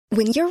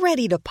When you're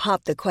ready to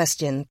pop the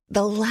question,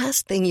 the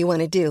last thing you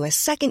want to do is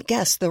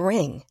second-guess the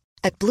ring.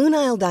 At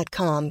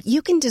BlueNile.com,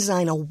 you can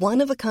design a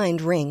one-of-a-kind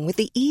ring with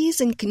the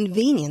ease and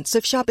convenience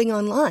of shopping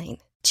online.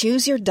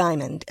 Choose your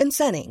diamond and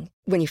setting.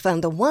 When you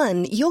find the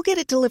one, you'll get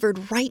it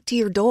delivered right to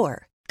your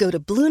door. Go to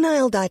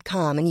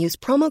BlueNile.com and use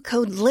promo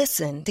code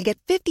LISTEN to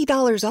get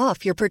 $50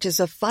 off your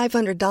purchase of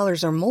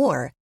 $500 or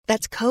more.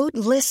 That's code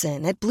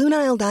LISTEN at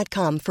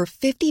BlueNile.com for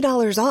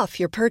 $50 off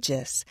your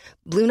purchase.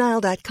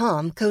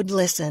 BlueNile.com, code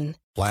LISTEN.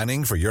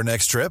 Planning for your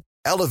next trip?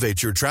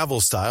 Elevate your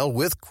travel style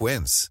with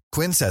Quince.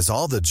 Quince has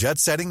all the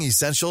jet-setting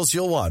essentials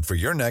you'll want for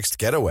your next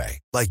getaway,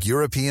 like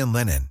European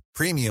linen,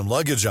 premium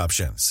luggage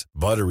options,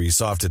 buttery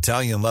soft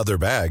Italian leather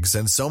bags,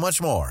 and so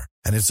much more.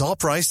 And it's all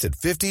priced at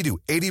 50 to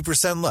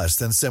 80% less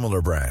than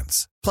similar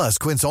brands. Plus,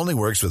 Quince only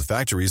works with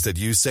factories that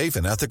use safe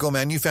and ethical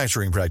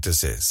manufacturing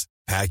practices.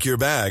 Pack your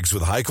bags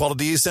with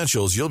high-quality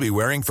essentials you'll be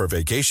wearing for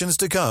vacations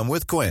to come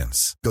with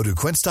Quince. Go to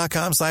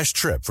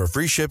quince.com/trip for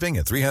free shipping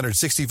and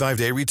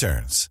 365-day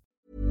returns.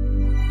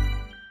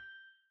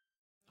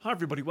 Hi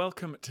everybody,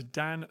 welcome to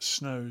Dan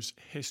Snow's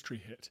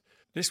History Hit.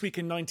 This week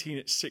in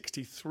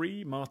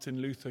 1963, Martin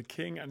Luther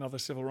King and other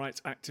civil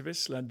rights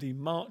activists led the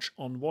March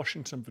on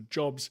Washington for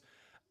Jobs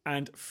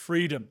and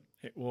Freedom.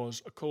 It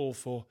was a call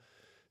for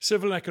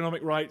civil and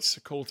economic rights,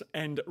 a call to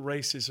end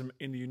racism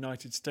in the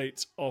United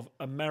States of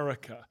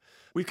America.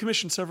 We've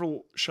commissioned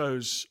several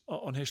shows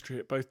on History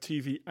Hit, both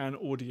TV and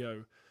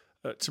audio,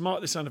 to mark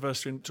this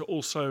anniversary and to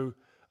also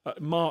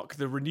mark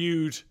the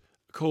renewed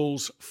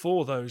calls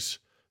for those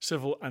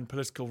civil and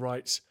political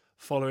rights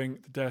following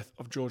the death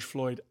of George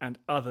Floyd and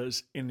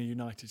others in the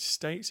United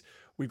States.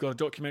 We've got a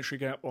documentary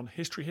going up on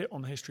History Hit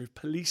on the history of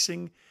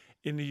policing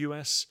in the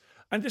US.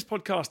 And this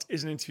podcast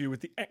is an interview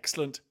with the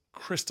excellent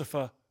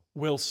Christopher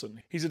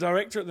Wilson. He's a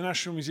director at the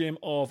National Museum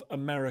of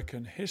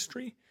American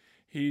History.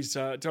 He's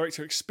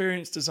director of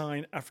Experience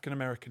Design African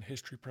American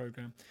History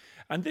Program.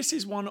 And this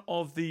is one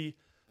of the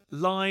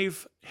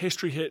live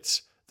history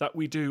hits that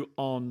we do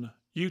on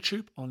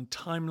YouTube, on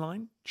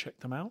Timeline. Check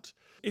them out.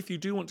 If you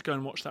do want to go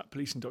and watch that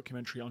policing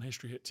documentary on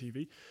History Hit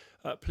TV,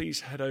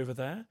 please head over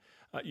there.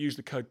 Use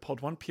the code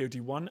POD1,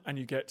 POD1, and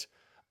you get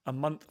a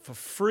month for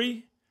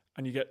free,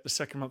 and you get the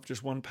second month for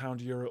just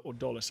 £1, euro, or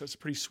dollar. So it's a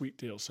pretty sweet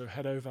deal. So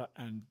head over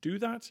and do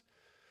that.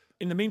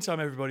 In the meantime,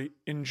 everybody,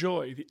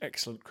 enjoy the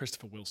excellent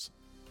Christopher Wilson.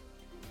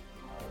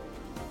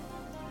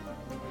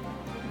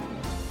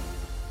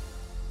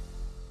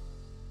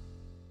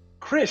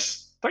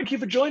 Chris, thank you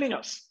for joining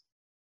us.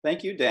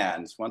 Thank you,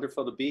 Dan. It's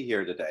wonderful to be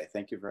here today.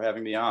 Thank you for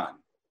having me on.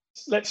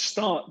 Let's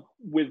start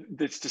with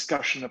this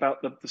discussion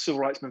about the civil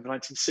rights movement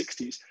of the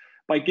 1960s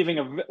by giving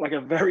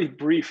a very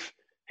brief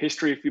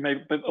history, if you may,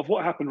 of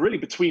what happened really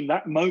between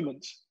that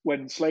moment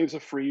when slaves are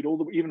freed,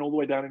 even all the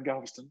way down in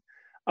Galveston,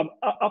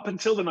 up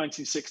until the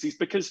 1960s,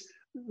 because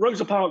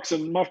Rosa Parks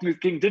and Martin Luther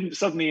King didn't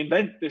suddenly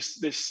invent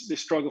this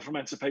struggle for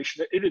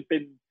emancipation. It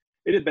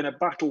had been a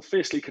battle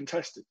fiercely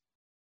contested.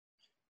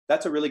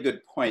 That's a really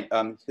good point.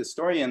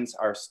 Historians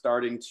are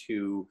starting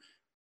to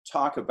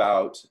talk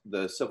about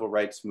the civil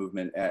rights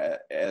movement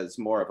as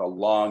more of a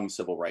long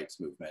civil rights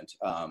movement,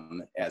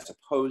 as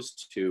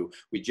opposed to,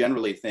 we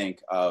generally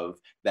think of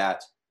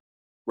that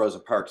Rosa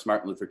Parks,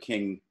 Martin Luther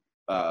King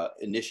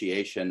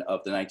initiation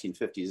of the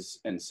 1950s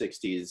and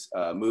 60s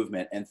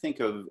movement, and think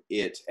of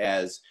it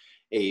as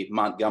a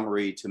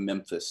Montgomery to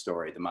Memphis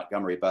story, the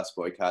Montgomery bus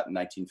boycott in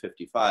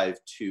 1955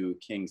 to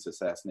King's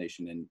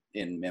assassination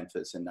in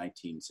Memphis in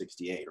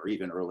 1968, or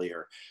even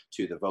earlier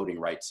to the Voting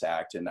Rights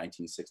Act in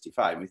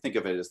 1965. And we think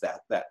of it as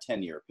that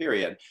 10-year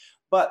period.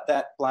 But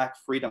that Black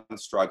freedom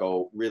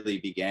struggle really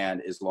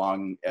began as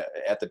long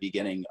at the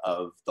beginning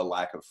of the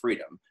lack of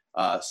freedom.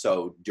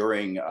 So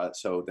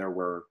there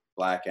were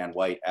Black and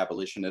white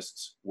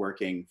abolitionists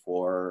working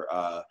for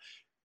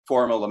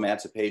formal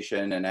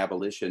emancipation and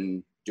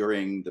abolition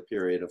during the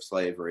period of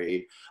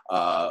slavery.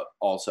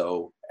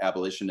 Also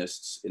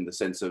abolitionists in the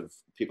sense of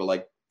people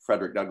like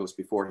Frederick Douglass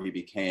before he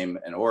became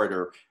an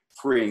orator,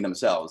 freeing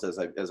themselves. As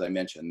I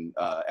mentioned,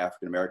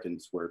 African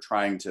Americans were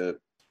trying to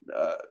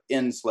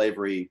end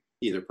slavery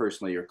either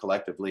personally or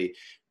collectively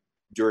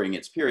during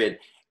its period.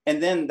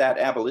 And then that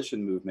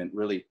abolition movement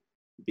really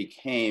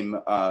became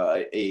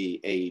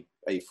a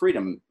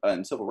freedom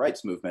and civil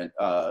rights movement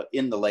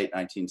in the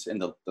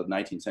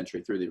 19th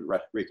century through the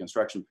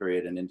Reconstruction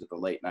period and into the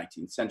late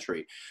 19th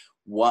century.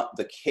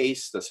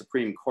 The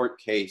Supreme Court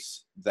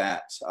case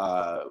that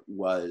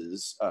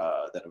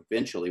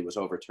eventually was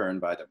overturned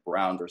by the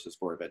Brown versus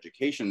Board of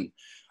Education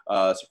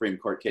Supreme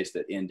Court case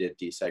that ended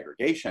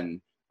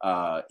desegregation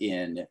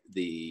in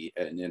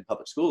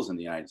public schools in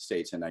the United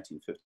States in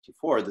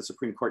 1954. The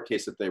Supreme Court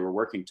case that they were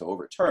working to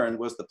overturn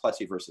was the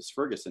Plessy versus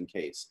Ferguson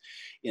case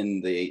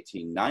in the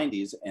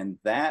 1890s. And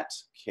that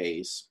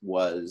case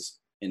was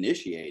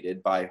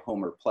initiated by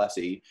Homer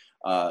Plessy,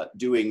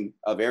 doing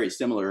a very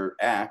similar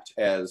act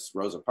as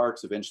Rosa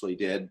Parks eventually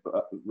did,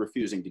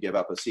 refusing to give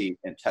up a seat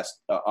and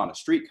test on a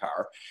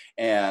streetcar,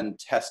 and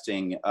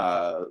testing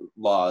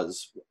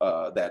laws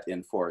that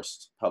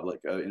enforced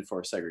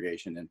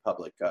segregation in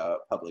public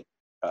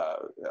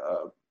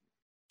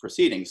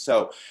proceedings.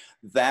 So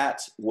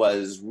that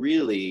was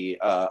really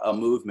a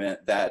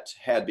movement that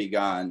had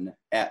begun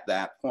at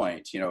that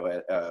point.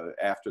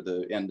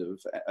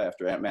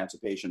 After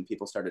emancipation,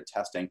 people started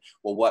testing,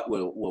 well, what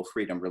will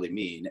freedom really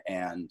mean,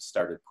 and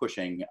started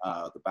pushing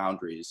the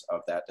boundaries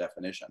of that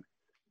definition.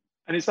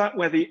 And is that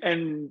where the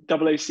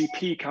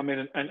NAACP come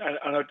in and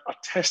are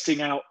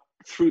testing out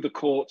through the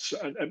courts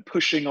and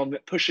pushing on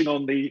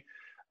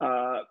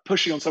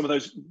some of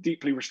those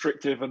deeply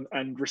restrictive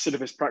and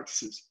recidivist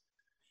practices?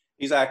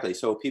 Exactly.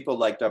 So people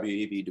like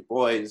W.E.B. Du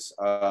Bois,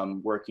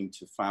 working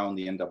to found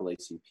the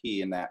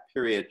NAACP in that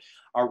period,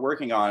 are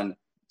working on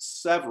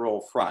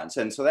several fronts.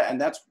 And so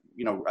that's,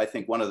 I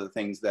think one of the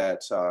things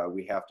that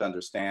we have to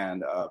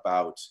understand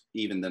about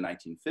even the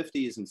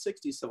 1950s and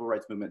 60s civil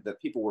rights movement,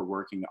 that people were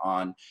working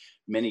on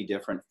many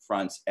different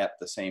fronts at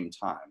the same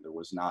time. There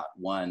was not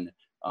one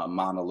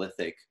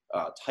monolithic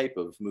type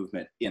of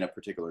movement in a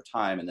particular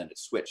time, and then it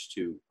switched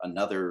to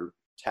another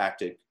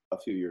tactic a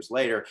few years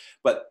later.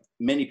 But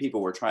many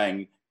people were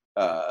trying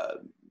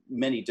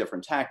many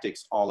different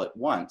tactics all at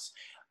once.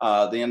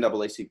 The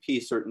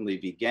NAACP certainly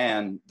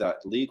began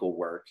that legal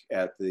work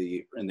in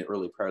the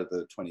early part of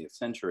the 20th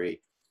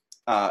century.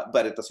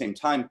 But at the same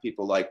time,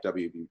 people like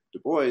W.B. Du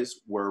Bois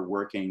were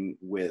working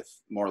with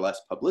more or less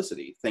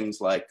publicity,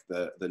 things like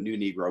the New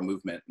Negro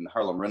movement and the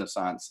Harlem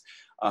Renaissance,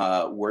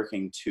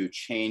 working to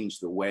change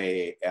the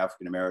way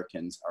African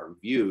Americans are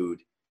viewed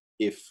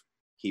if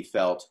he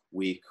felt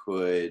we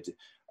could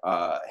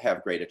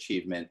have great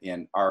achievement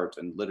in art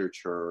and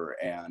literature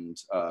and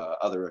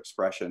other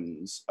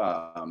expressions,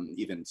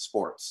 even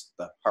sports,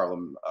 the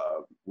Harlem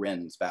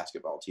Wrens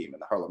basketball team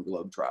and the Harlem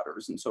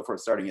Globetrotters and so forth,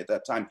 starting at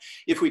that time.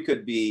 If we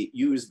could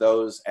use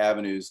those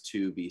avenues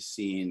to be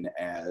seen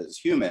as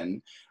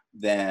human,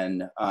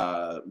 then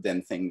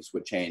things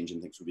would change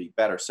and things would be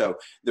better. So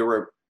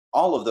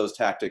all of those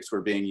tactics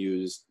were being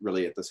used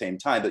really at the same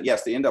time. But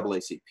yes, the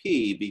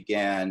NAACP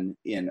began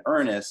in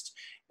earnest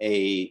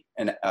a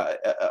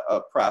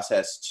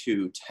process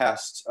to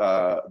test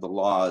the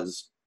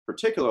laws,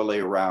 particularly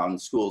around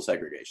school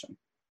segregation.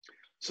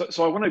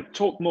 So I want to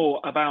talk more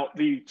about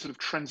the sort of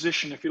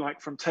transition, if you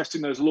like, from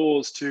testing those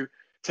laws to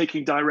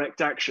taking direct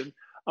action.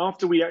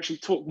 After we actually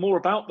talk more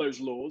about those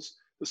laws,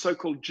 the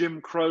so-called Jim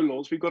Crow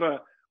laws, we've got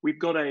a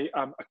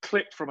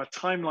clip from a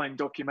Timeline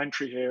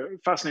documentary here, a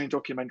fascinating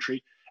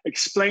documentary,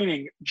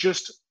 explaining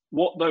just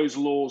what those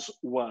laws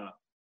were.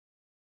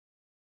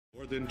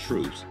 Northern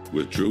troops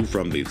withdrew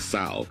from the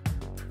South.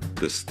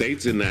 The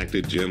states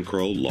enacted Jim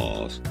Crow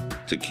laws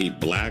to keep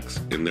blacks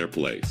in their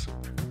place.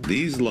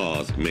 These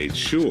laws made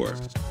sure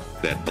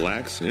that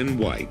blacks and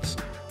whites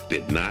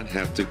did not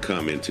have to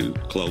come into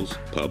close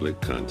public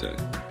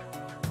contact.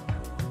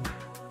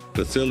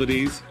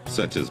 Facilities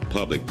such as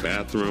public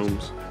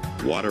bathrooms,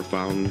 water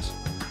fountains,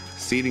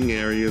 seating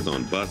areas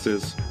on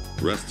buses,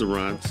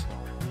 restaurants,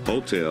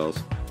 hotels,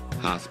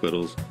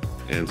 hospitals,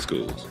 and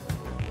schools.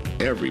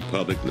 Every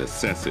public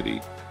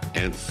necessity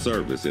and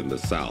service in the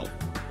South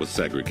was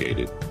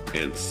segregated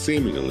and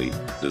seemingly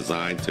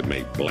designed to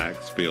make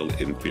blacks feel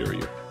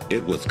inferior.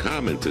 It was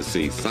common to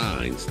see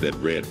signs that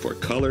read for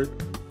colored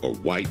or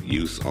white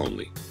use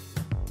only.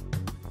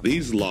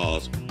 These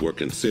laws were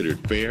considered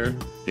fair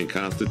and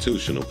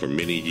constitutional for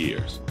many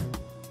years.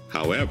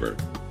 However,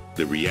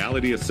 the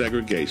reality of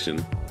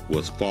segregation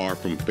was far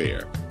from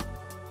fair.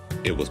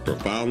 It was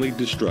profoundly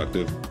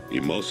destructive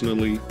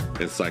emotionally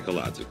and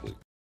psychologically.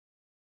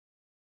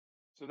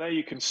 So there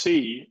you can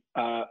see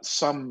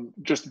some,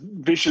 just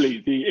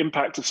visually, the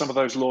impact of some of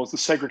those laws, the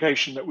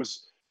segregation that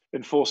was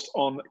enforced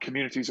on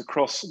communities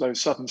across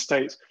those southern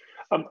states.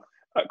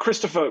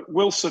 Christopher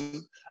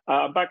Wilson,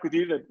 I'm back with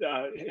you,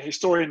 the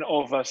historian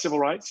of civil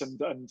rights and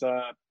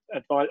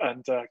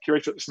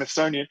curator at the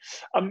Smithsonian.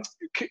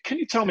 Can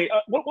you tell me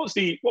what was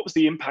the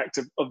impact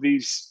of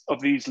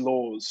these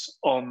laws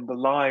on the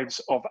lives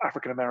of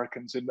African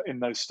Americans in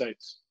those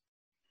states?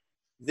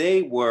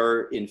 They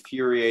were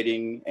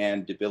infuriating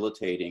and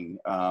debilitating,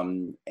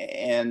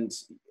 and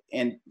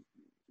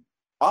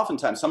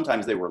oftentimes,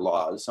 sometimes they were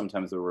laws,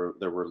 sometimes there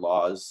were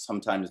laws,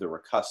 sometimes there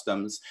were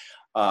customs,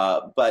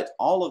 but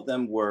all of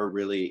them were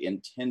really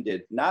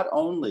intended not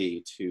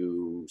only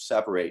to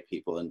separate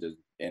people and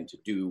to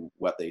do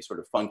what they sort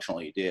of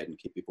functionally did and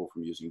keep people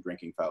from using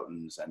drinking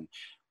fountains. And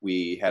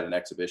we had an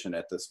exhibition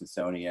at the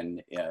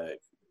Smithsonian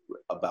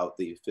about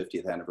the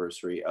 50th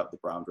anniversary of the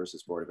Brown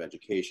versus Board of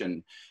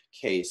Education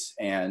case.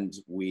 And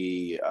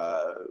we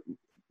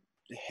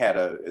had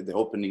the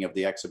opening of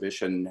the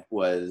exhibition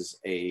was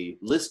a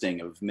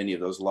listing of many of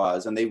those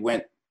laws, and they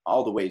went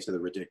all the way to the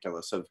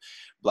ridiculous of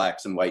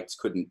blacks and whites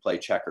couldn't play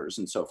checkers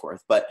and so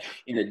forth. But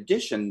in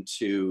addition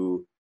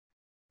to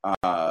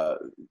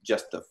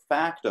just the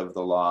fact of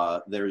the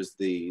law, there's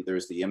the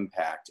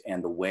impact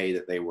and the way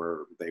that they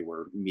were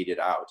meted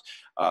out.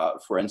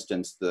 For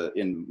instance,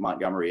 in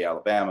Montgomery,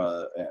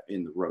 Alabama,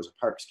 in the Rosa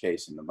Parks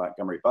case, in the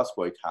Montgomery bus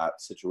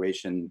boycott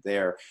situation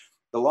there,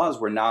 the laws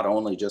were not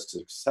only just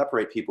to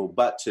separate people,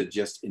 but to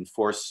just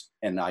enforce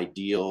an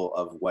ideal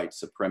of white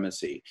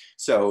supremacy.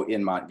 So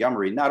in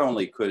Montgomery, not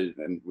only could,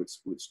 and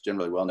it's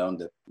generally well known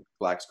that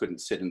Blacks couldn't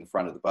sit in the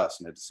front of the bus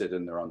and had to sit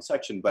in their own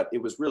section, but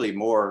it was really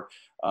more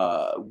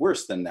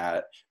worse than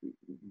that.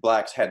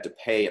 Blacks had to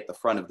pay at the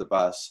front of the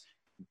bus,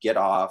 get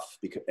off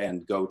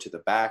and go to the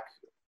back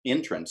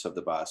entrance of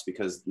the bus,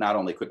 because not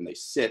only couldn't they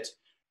sit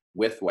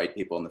with white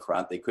people in the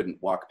front, they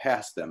couldn't walk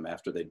past them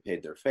after they'd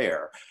paid their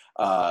fare.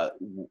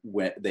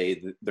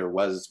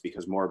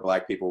 Because more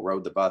Black people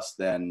rode the bus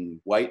than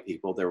white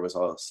people, there was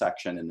a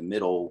section in the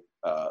middle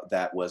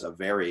that was a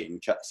varying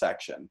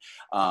section.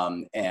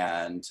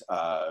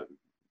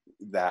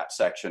 That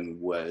section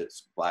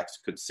was, Blacks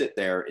could sit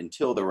there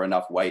until there were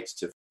enough whites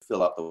to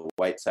fill up the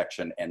white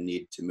section and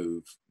need to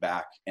move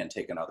back and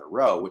take another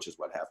row, which is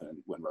what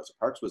happened when Rosa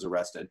Parks was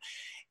arrested.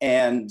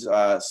 And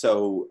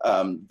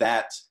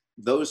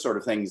those sort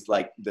of things,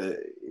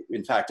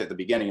 in fact, at the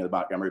beginning of the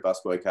Montgomery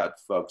bus boycott,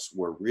 folks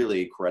were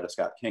really, Coretta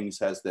Scott King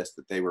says this,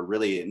 that they were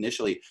really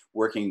initially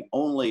working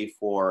only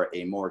for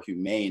a more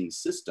humane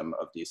system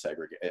of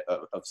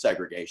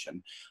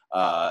segregation,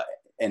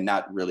 and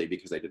not really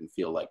because they didn't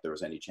feel like there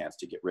was any chance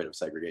to get rid of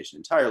segregation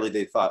entirely.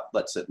 They thought,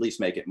 let's at least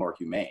make it more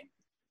humane.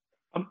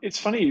 It's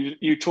funny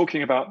you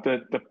talking about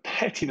the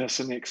pettiness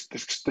and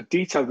the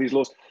detail of these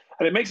laws,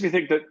 and it makes me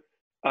think that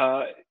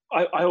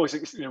I always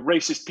think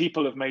racist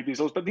people have made these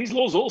laws, but these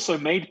laws also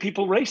made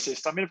people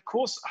racist. I mean, of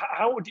course,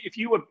 how would, if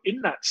you were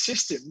in that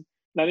system,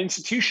 that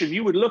institution,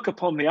 you would look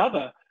upon the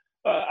other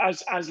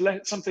as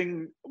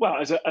something,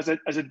 well,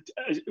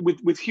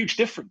 with huge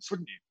difference,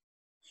 wouldn't you?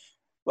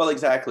 Well,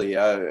 exactly.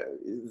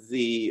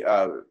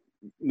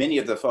 Many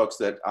of the folks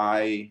that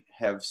I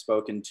have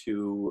spoken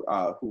to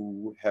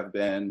who have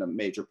been a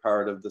major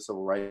part of the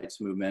civil rights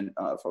movement,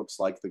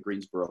 folks like the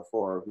Greensboro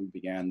Four, who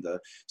began the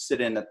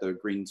sit-in at the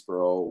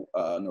Greensboro,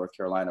 North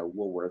Carolina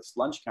Woolworth's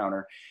lunch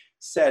counter,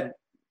 said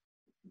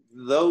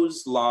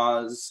those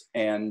laws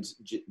and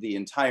the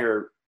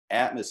entire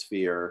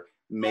atmosphere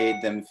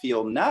made them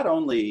feel not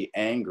only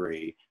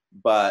angry,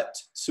 but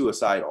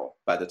suicidal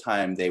by the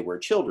time they were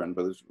children.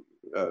 But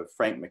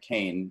Frank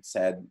McCain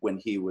said when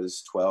he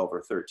was 12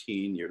 or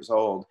 13 years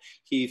old,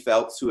 he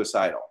felt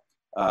suicidal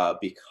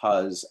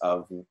because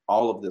of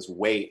all of this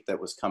weight that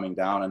was coming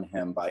down on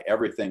him by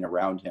everything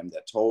around him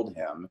that told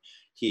him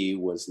he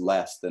was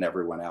less than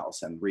everyone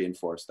else, and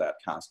reinforced that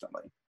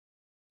constantly.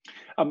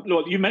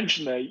 Lord, you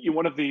mentioned there,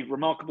 one of the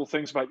remarkable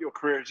things about your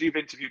career is you've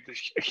interviewed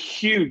a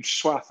huge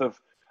swath of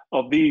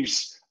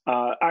these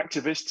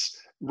activists,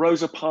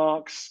 Rosa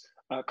Parks,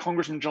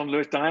 Congressman John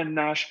Lewis, Diane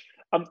Nash.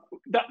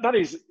 That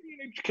is,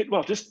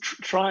 well, just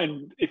try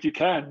and, if you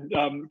can,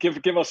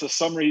 give us a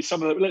summary.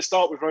 Let's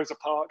start with Rosa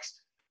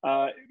Parks,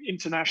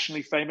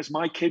 internationally famous.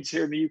 My kids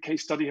here in the UK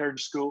study her in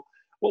school.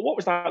 Well, what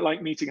was that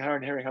like, meeting her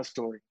and hearing her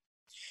story?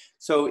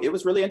 So it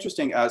was really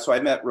interesting. So I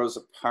met Rosa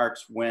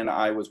Parks when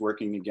I was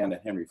working again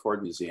at Henry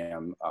Ford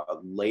Museum.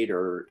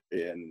 Later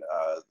in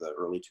the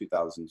early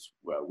 2000s,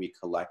 we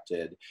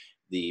collected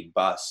the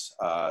bus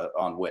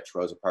on which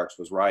Rosa Parks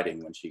was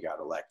riding when she got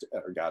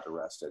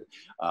arrested.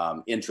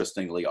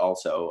 Interestingly,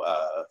 also,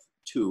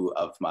 two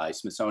of my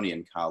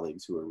Smithsonian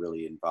colleagues who were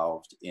really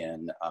involved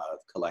in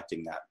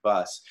collecting that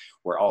bus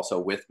were also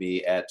with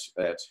me at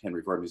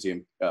Henry Ford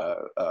Museum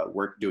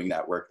doing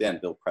that work then.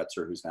 Bill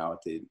Pretzer, who's now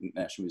at the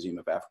National Museum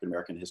of African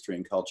American History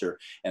and Culture,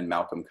 and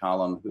Malcolm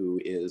Collum, who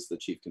is the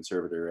chief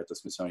conservator at the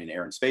Smithsonian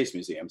Air and Space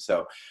Museum.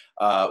 So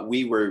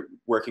we were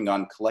working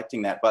on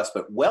collecting that bus,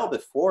 but well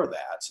before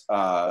that,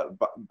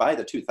 by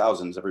the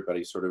 2000s,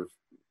 everybody sort of,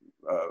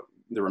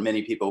 there were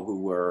many people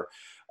who were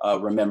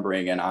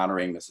remembering and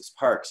honoring Mrs.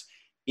 Parks.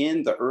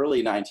 In the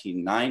early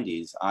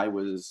 1990s, I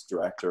was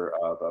director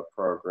of a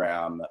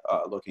program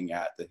looking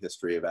at the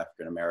history of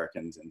African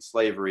Americans in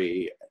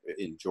slavery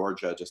in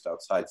Georgia, just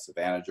outside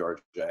Savannah,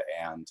 Georgia,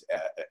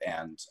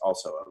 and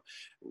also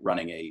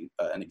running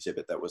an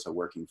exhibit that was a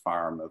working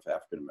farm of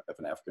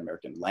an African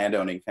American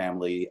landowning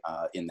family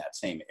in that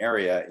same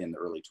area in the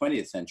early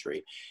 20th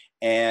century.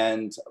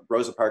 And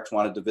Rosa Parks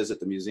wanted to visit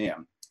the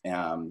museum.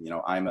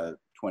 I'm a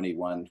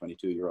 21,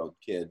 22-year-old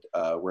kid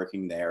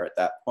working there at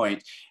that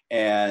point.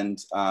 And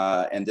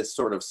this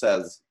sort of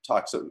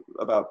talks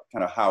about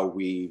kind of how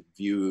we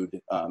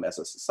viewed as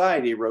a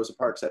society Rosa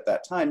Parks at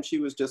that time. She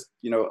was just,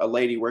 a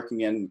lady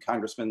working in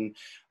Congressman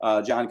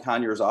John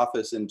Conyers'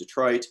 office in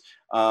Detroit.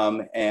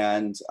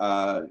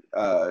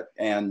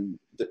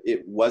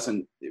 It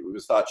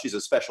was thought she's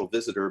a special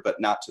visitor,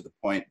 but not to the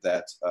point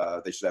that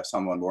they should have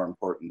someone more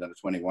important than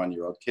a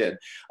 21-year-old kid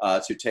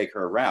to take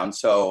her around.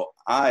 So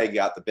I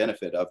got the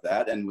benefit of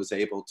that and was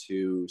able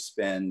to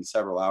spend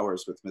several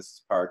hours with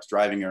Mrs. Parks,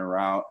 driving her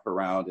around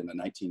in a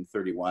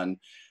 1931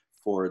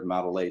 Ford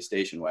Model A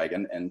station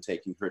wagon and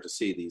taking her to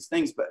see these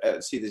things,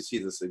 but see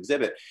this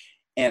exhibit.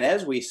 And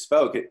as we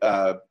spoke,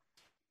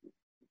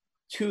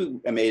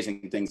 two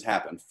amazing things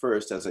happened.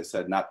 First, as I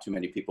said, not too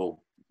many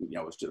people,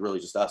 it was really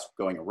just us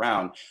going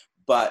around,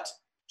 but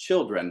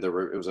children.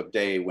 It was a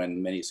day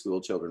when many school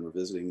children were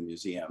visiting the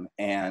museum.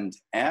 And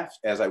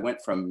as I went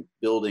from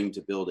building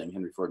to building,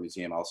 Henry Ford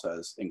Museum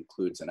also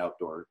includes an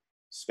outdoor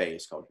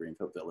space called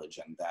Greenfield Village,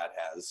 and that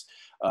has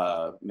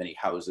many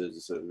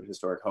houses,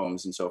 historic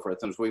homes, and so forth.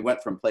 And as we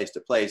went from place to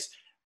place,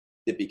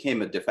 it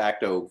became a de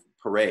facto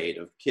parade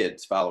of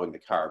kids following the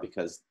car,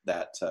 because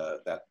that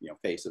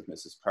face of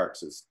Mrs.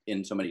 Parks is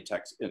in so many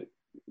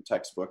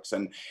textbooks,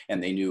 and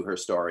they knew her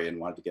story and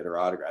wanted to get her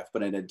autograph.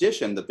 But in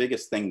addition, the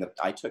biggest thing that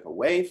I took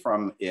away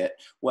from it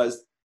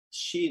was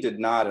she did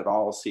not at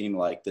all seem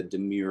like the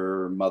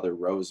demure Mother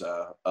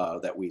Rosa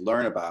that we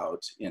learn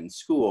about in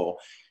school.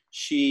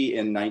 She,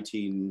 in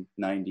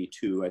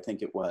 1992, I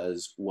think it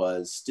was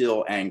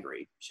still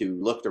angry. She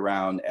looked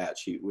around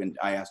when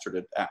I asked her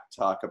to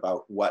talk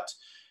about what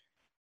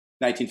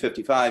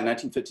 1955,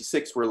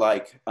 1956 were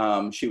like,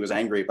 she was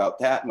angry about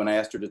that. When I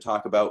asked her to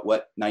talk about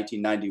what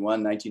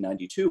 1991,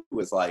 1992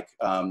 was like,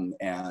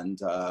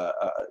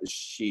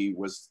 she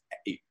was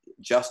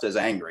just as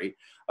angry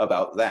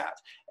about that,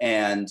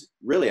 and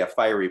really a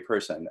fiery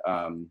person.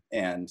 I'll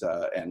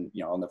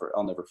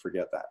never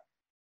forget that.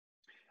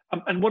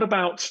 And what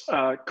about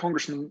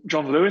Congressman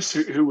John Lewis,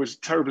 who was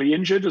terribly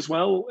injured as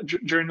well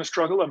during the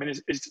struggle? I mean,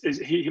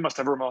 he must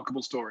have a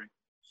remarkable story.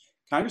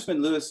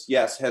 Congressman Lewis,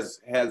 yes, has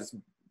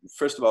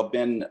first of all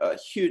been a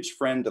huge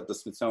friend of the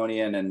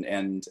Smithsonian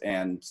and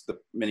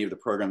many of the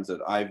programs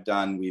that I've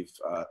done. We've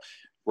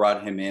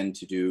brought him in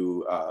to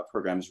do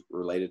programs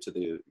related to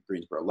the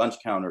Greensboro Lunch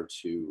Counter,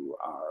 to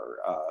our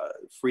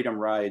Freedom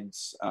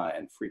Rides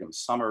and Freedom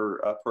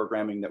Summer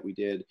programming that we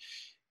did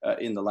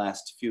in the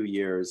last few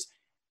years.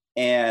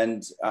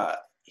 And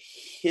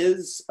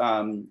his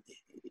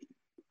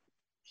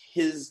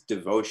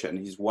devotion,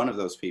 he's one of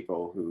those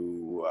people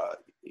who,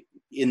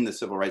 in the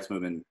civil rights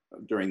movement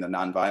during the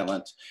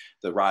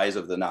rise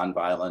of the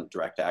nonviolent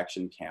direct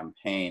action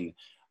campaign,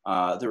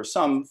 there were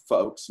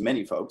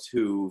many folks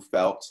who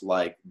felt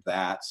like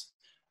that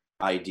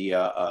idea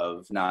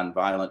of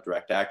nonviolent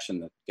direct action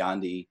that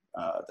Gandhi,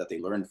 that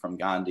they learned from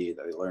Gandhi,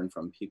 that they learned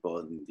from people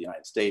in the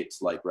United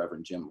States, like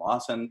Reverend Jim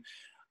Lawson,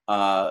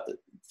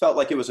 felt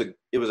like it was a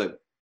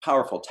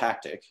powerful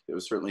tactic. It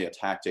was certainly a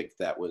tactic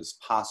that was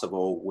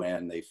possible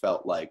when they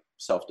felt like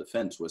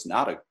self-defense was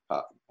not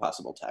a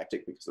possible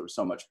tactic, because there was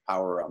so much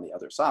power on the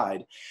other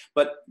side.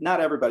 But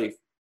not everybody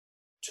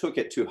took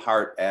it to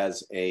heart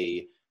as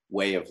a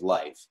way of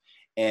life.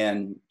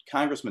 And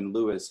Congressman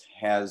Lewis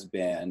has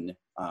been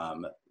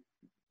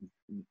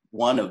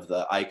one of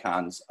the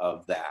icons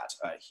of that.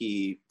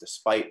 He,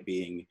 despite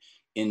being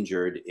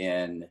injured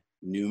in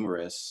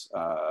numerous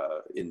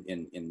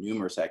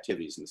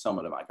activities in the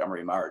Selma to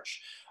Montgomery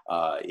March,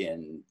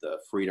 in the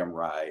Freedom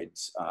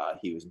Rides,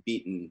 he was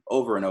beaten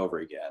over and over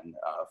again,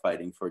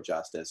 fighting for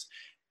justice.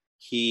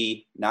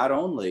 He not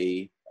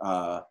only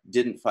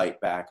didn't fight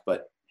back,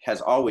 but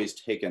has always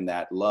taken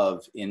that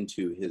love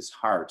into his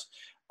heart,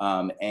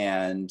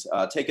 and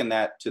taken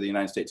that to the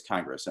United States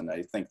Congress. And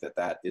I think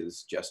that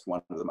is just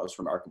one of the most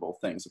remarkable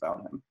things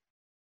about him.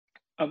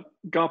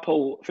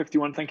 Garpol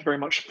 51, thank you very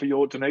much for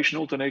your donation.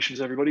 All donations,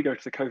 everybody, go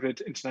to the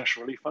COVID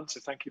International Relief Fund. So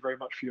thank you very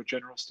much for your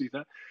generosity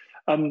there.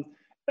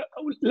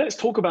 Let's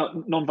talk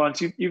about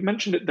nonviolence. You've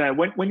mentioned it there.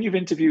 When you've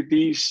interviewed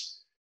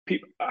these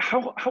people,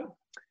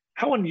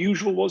 how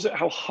unusual was it?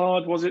 How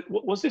hard was it?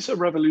 Was this a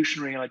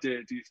revolutionary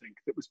idea, do you think,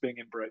 that was being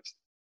embraced?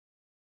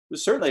 It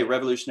was certainly a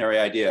revolutionary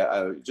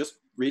idea. Just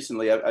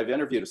recently, I've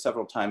interviewed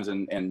several times,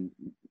 and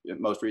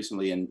most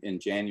recently in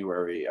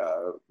January,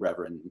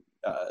 Reverend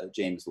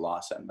James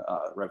Lawson.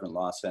 Reverend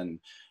Lawson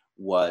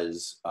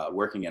was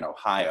working in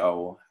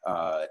Ohio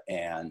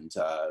and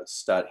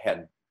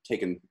had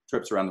taken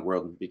trips around the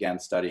world and began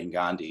studying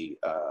Gandhi,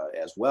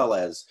 as well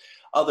as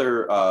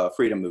other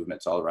freedom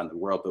movements all around the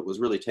world, but was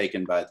really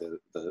taken by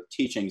the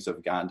teachings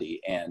of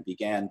Gandhi and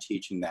began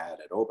teaching that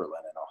at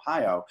Oberlin in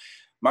Ohio.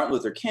 Martin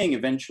Luther King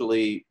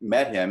eventually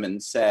met him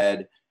and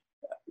said,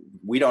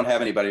 "We don't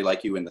have anybody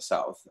like you in the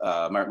South."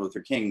 Martin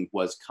Luther King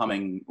was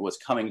coming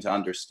to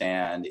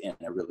understand in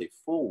a really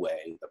full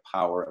way the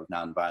power of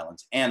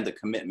nonviolence and the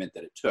commitment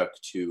that it took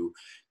to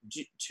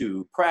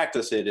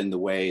practice it in the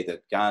way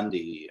that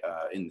Gandhi,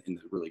 in the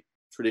really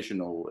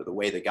traditional, the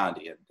way that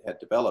Gandhi had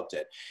developed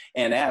it,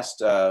 and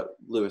asked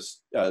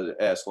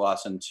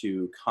Lawson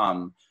to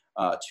come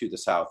to the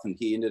South. And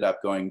he ended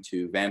up going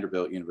to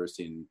Vanderbilt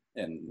University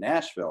in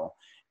Nashville,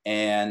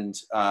 and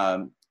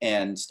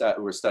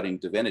we're studying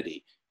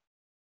divinity.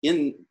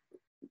 In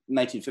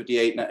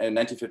 1958 and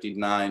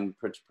 1959,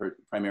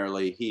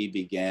 primarily, he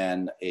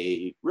began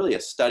a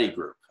study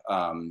group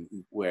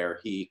where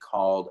he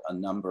called a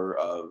number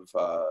of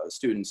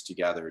students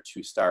together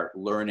to start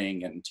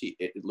learning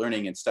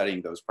and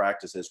studying those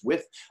practices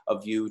with a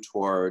view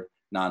toward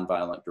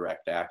nonviolent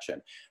direct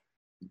action.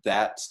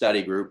 That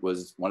study group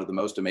was one of the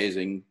most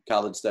amazing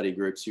college study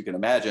groups you can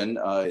imagine.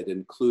 It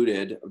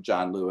included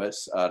John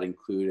Lewis, it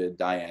included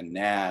Diane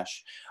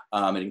Nash,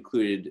 it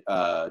included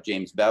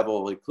James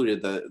Bevel, it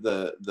included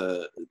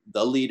the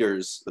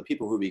leaders, the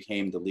people who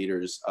became the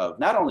leaders of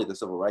not only the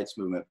civil rights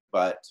movement,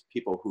 but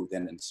people who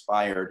then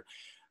inspired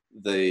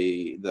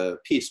the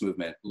peace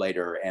movement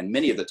later, and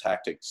many of the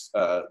tactics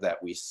that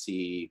we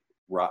see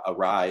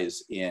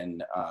arise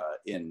in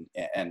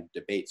and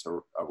debates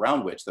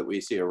around which that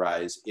we see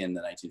arise in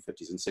the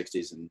 1950s and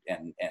 60s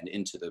and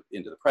into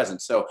the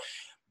present. So,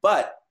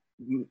 but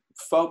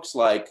folks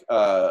like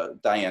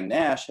Diane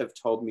Nash have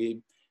told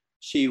me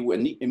she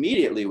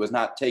immediately was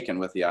not taken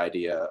with the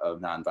idea of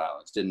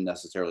nonviolence, didn't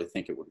necessarily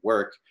think it would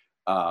work.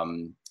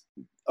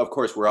 Of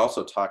course, we're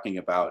also talking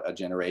about a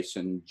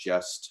generation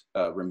just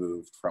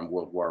removed from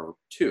World War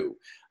II,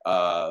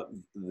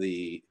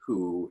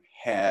 who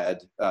had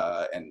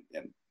and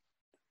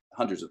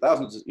hundreds of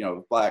thousands,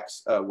 of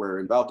Blacks were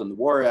involved in the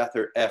war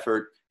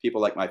effort.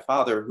 People like my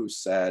father, who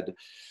said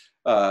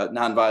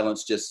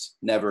nonviolence just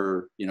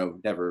never.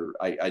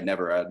 I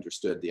never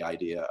understood the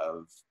idea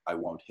of I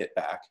won't hit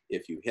back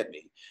if you hit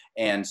me,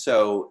 and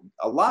so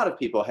a lot of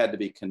people had to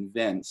be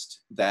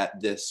convinced that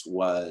this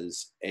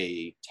was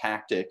a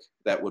tactic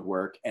that would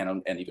work,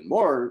 and even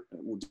more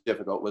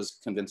difficult was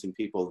convincing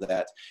people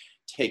that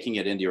taking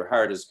it into your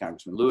heart, as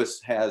Congressman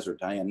Lewis has or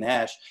Diane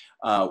Nash,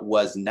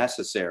 was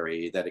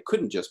necessary, that it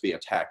couldn't just be a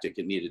tactic,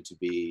 it needed to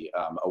be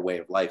a way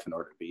of life in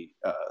order to be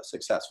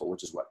successful,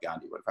 which is what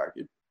Gandhi would have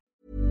argued.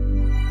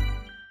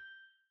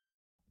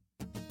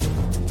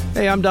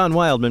 Hey, I'm Don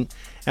Wildman,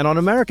 and on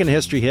American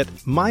History Hit,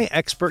 my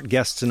expert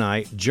guests and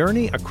I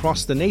journey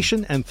across the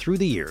nation and through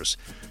the years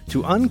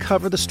to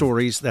uncover the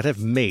stories that have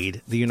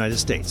made the United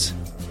States.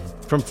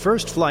 From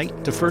first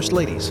flight to first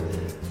ladies,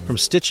 from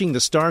stitching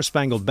the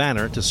Star-Spangled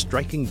Banner to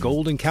striking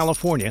gold in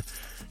California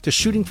to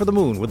shooting for the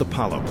moon with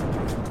Apollo,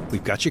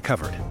 we've got you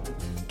covered.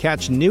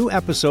 Catch new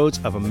episodes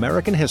of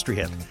American History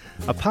Hit,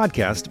 a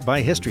podcast by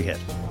History Hit,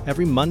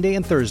 every Monday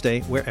and Thursday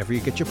wherever you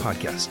get your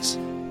podcasts.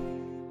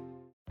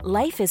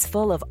 Life is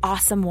full of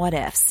awesome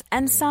what-ifs,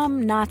 and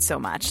some not so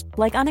much,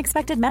 like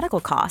unexpected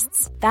medical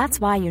costs. That's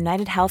why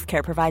United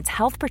Healthcare provides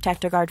Health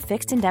Protector Guard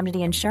fixed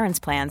indemnity insurance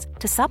plans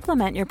to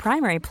supplement your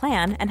primary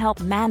plan and help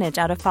manage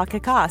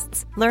out-of-pocket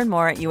costs. Learn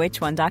more at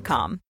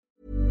uh1.com.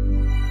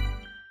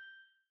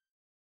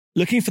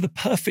 Looking for the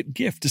perfect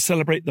gift to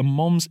celebrate the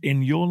moms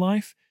in your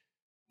life?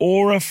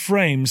 Aura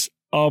frames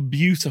are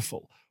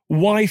beautiful,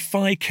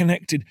 Wi-Fi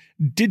connected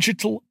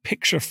digital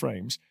picture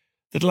frames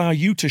that allow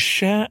you to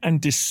share and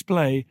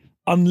display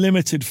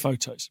unlimited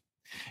photos.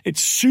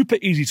 It's super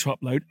easy to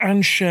upload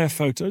and share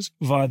photos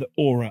via the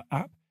Aura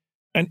app.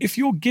 And if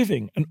you're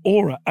giving an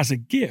Aura as a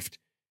gift,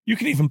 you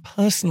can even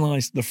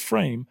personalize the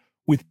frame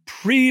with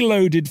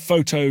preloaded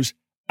photos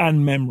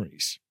and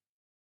memories.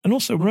 And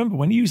also remember,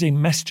 when using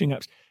messaging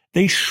apps,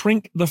 they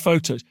shrink the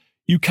photos.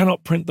 You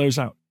cannot print those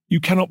out. You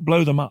cannot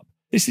blow them up.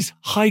 This is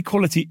high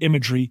quality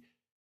imagery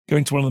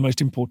going to one of the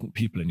most important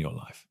people in your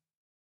life.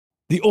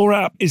 The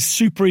Aura app is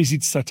super easy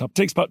to set up. It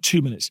takes about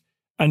 2 minutes,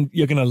 and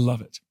you're going to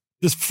love it.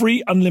 There's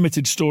free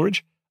unlimited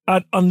storage,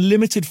 add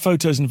unlimited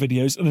photos and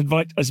videos, and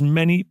invite as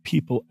many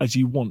people as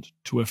you want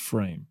to a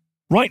frame.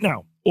 Right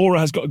now, Aura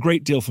has got a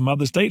great deal for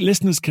Mother's Day.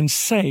 Listeners can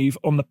save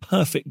on the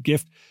perfect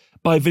gift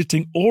by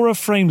visiting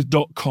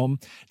auraframes.com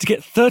to get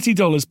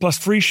 $30 plus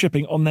free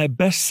shipping on their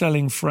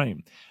best-selling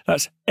frame.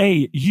 That's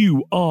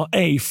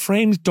AURA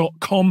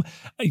frames.com.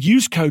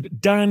 Use code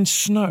Dan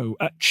Snow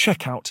at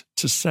checkout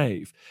to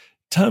save.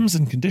 Terms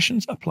and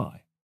conditions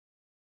apply.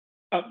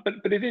 But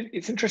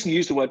it's interesting you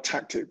use the word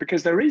tactic,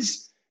 because there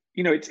is,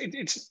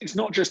 it's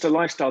not just a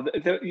lifestyle.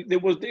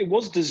 It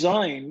was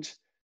designed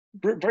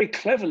very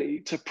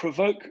cleverly to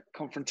provoke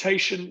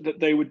confrontation that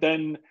they would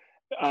then,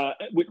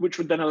 which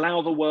would then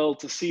allow the world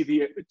to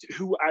see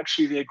who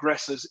actually the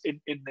aggressors in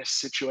this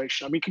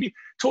situation. I mean, can you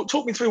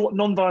talk me through what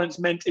nonviolence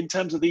meant in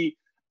terms of the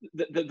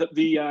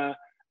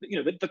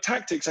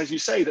tactics, as you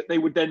say, that they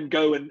would then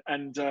go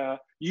and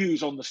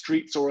use on the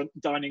streets or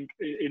dining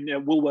in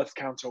Woolworth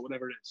counter or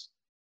whatever it is?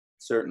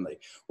 Certainly.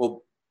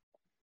 Well,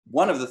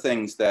 one of the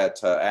things that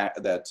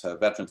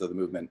veterans of the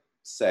movement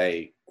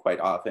say quite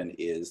often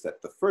is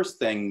that the first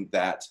thing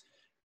that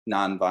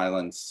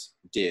nonviolence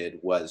did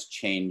was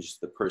change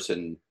the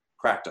person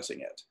practicing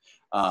it.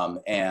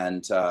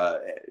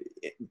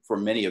 For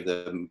many of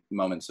the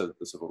moments of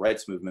the civil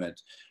rights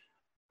movement,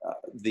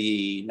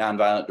 the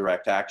nonviolent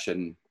direct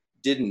action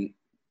didn't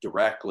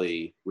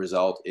directly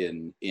result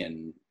in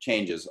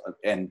changes,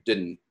 and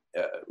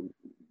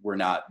were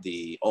not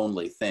the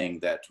only thing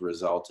that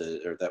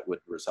resulted or that would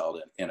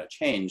result in a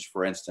change.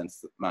 For instance,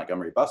 the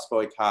Montgomery bus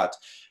boycott,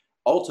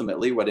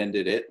 ultimately what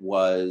ended it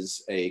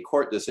was a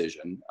court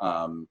decision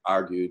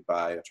argued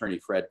by attorney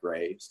Fred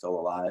Gray, still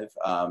alive,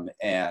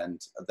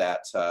 and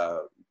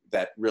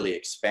that really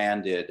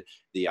expanded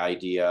the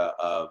idea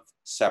of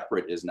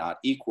separate is not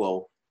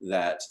equal,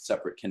 that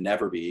separate can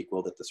never be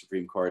equal, that the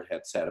Supreme Court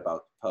had said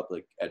about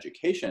public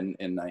education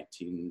in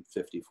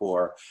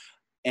 1954,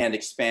 and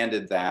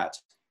expanded that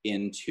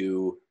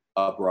into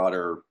a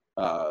broader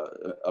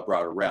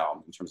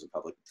realm in terms of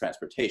public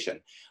transportation.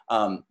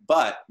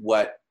 But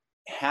what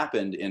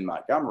happened in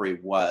Montgomery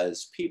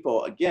was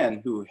people,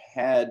 again, who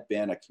had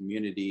been a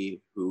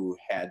community who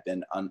had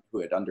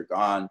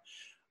undergone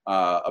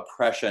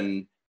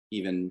oppression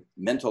even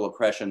mental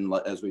oppression,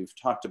 as we've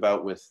talked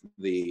about with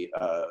the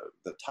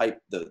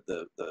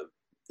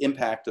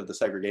impact of the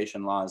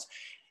segregation laws.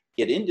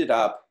 It ended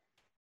up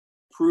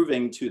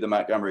proving to the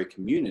Montgomery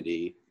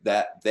community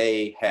that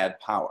they had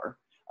power.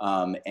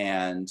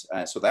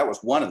 So that was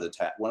one of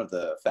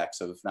the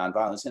effects of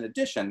nonviolence. In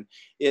addition,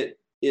 it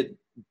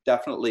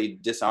definitely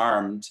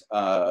disarmed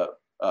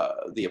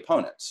the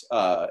opponents.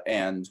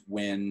 And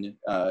when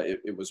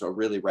it was a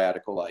really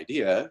radical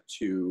idea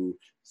to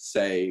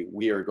say,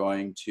 we are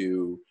going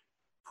to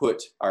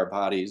put our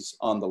bodies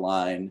on the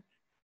line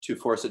to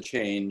force a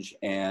change,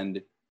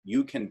 and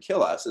you can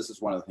kill us. This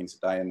is one of the things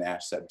that Diane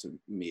Nash said to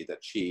me,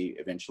 that she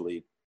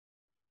eventually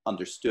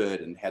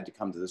understood and had to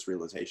come to this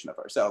realization of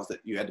ourselves, that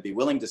you had to be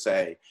willing to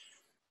say,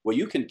 well,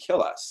 you can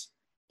kill us,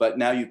 but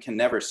now you can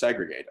never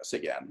segregate us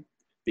again,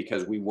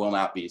 because we will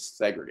not be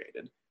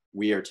segregated.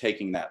 We are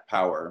taking that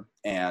power,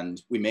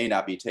 and we may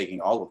not be taking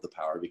all of the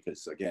power,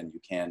 because again,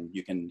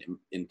 you can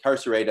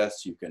incarcerate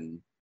us, you can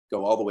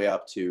go all the way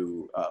up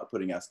to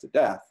putting us to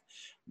death,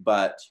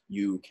 but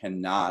you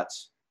cannot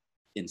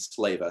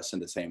enslave us in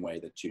the same way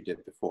that you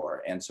did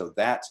before. And so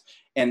that,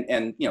 and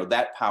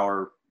that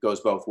power goes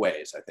both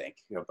ways. I think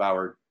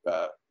power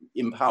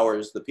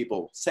empowers the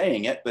people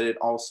saying it, but it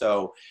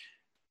also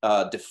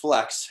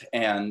deflects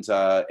and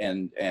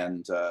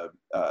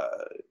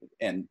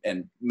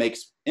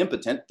makes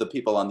impotent the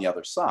people on the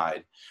other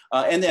side.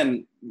 And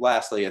then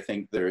lastly, I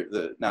think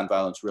the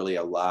nonviolence really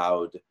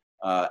allowed,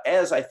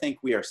 as I think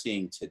we are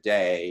seeing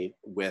today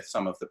with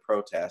some of the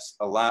protests,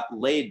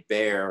 laid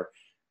bare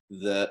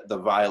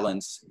the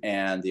violence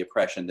and the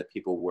oppression that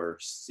people were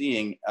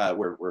seeing,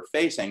 were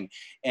facing,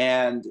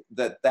 and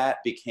that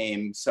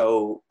became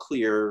so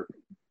clear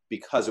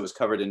because it was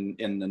covered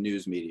in the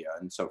news media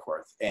and so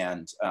forth.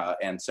 And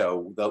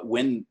so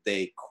when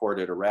they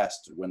courted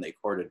arrest, when they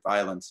courted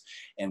violence,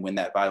 and when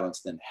that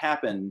violence then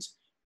happened,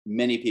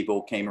 many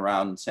people came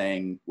around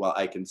saying, well,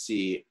 I can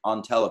see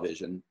on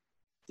television,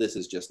 this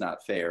is just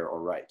not fair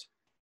or right.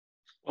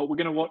 Well, we're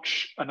going to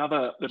watch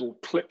another little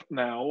clip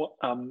now.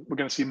 We're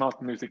going to see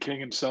Martin Luther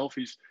King himself.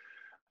 He's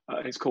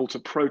called to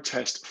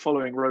protest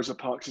following Rosa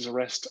Parks'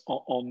 arrest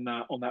on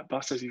that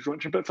bus as he's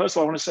watching. But first of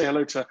all, I want to say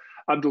hello to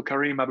Abdul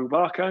Karim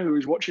Abubakar, who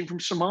is watching from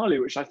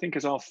Somalia, which I think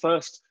is the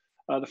first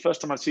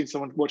time I've seen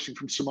someone watching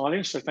from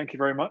Somalia. So thank you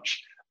very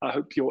much. I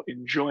hope you're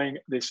enjoying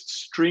this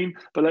stream.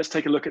 But let's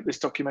take a look at this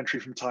documentary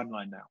from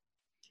Timeline now.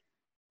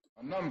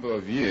 A number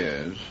of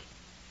years,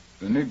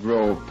 the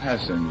Negro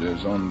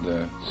passengers on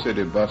the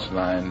city bus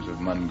lines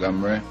of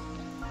Montgomery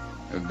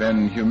have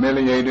been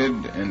humiliated,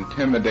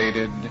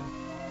 intimidated,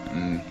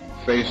 and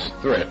face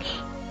threats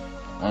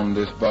on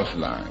this bus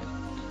line.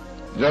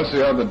 Just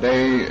the other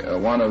day,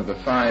 one of the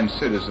fine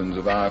citizens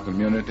of our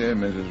community,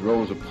 Mrs.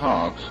 Rosa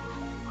Parks,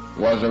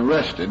 was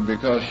arrested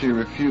because she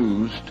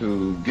refused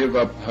to give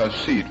up her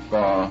seat for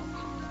a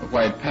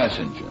white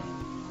passenger.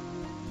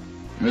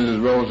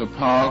 Mrs. Rosa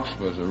Parks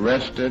was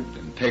arrested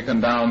and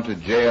taken down to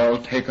jail,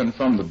 taken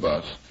from the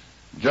bus,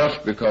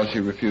 just because she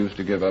refused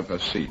to give up her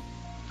seat.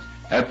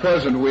 At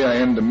present, we are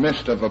in the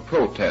midst of a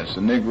protest,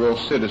 the Negro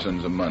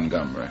citizens of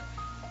Montgomery,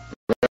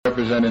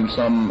 representing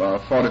some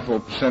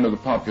 44% of the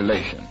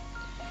population.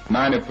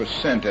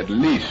 90% at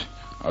least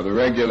of the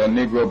regular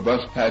Negro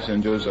bus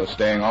passengers are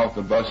staying off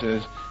the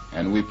buses,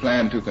 and we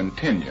plan to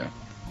continue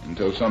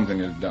until something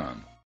is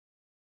done.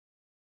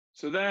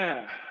 So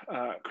there,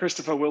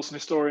 Christopher Wilson,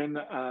 historian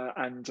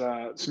and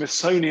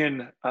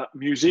Smithsonian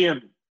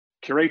Museum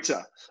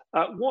curator.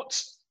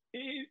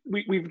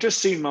 We've just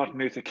seen Martin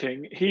Luther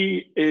King.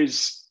 He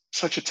is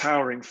such a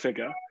towering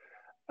figure.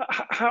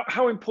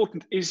 How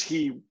important is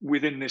he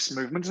within this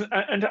movement?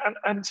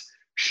 And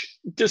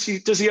does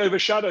he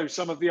overshadow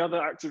some of the other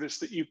activists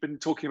that you've been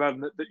talking about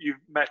and that you've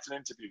met and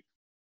interviewed?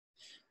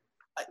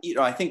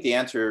 I think the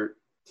answer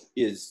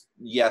is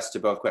yes to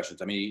both questions.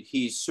 I mean,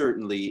 he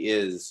certainly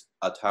is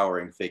a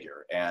towering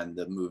figure, and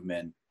the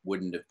movement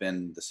wouldn't have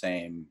been the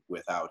same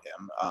without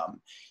him.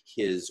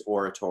 His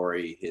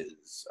oratory,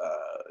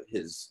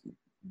 his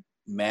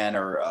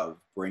manner of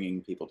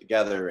bringing people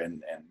together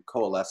and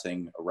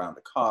coalescing around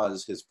a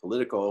cause, his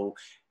political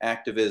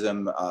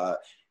activism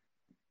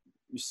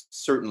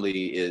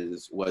certainly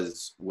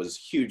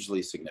was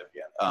hugely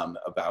significant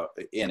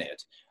in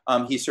it.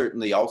 He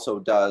certainly also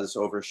does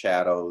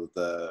overshadow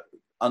the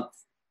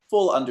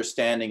full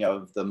understanding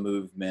of the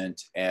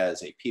movement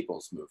as a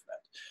people's movement.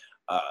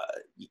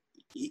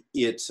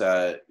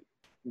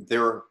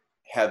 There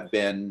have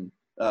been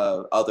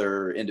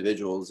other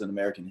individuals in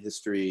American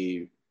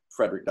history,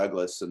 Frederick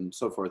Douglass and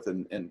so forth,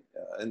 in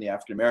the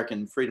African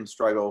American freedom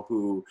struggle,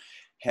 who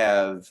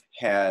have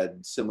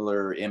had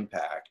similar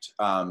impact.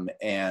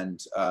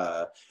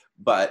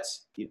 But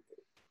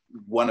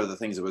one of the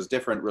things that was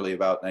different really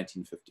about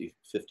 1950s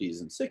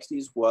and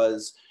 60s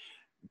was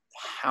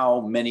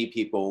how many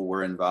people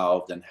were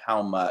involved and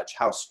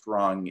how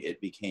strong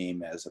it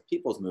became as a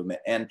people's movement.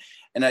 And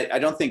I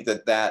don't think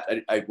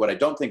what I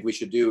don't think we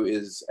should do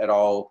is at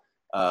all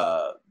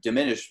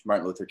diminish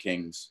Martin Luther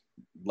King's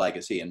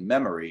legacy and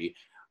memory,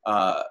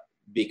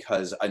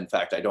 because in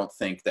fact, I don't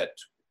think that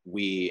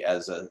we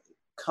as a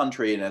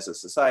country and as a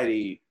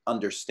society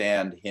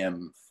understand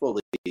him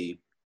fully,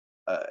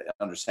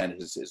 understand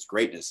his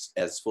greatness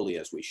as fully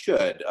as we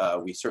should.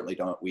 We certainly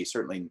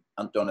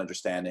don't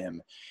understand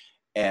him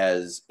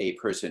as a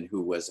person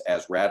who was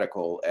as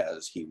radical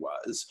as he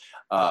was.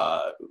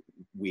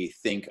 We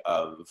think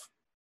of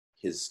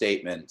his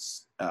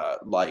statements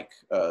like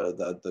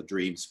the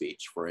Dream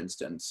speech, for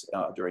instance,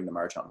 during the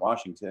March on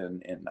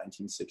Washington in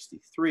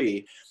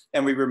 1963,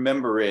 and we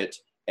remember it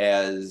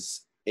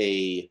as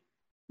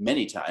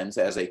many times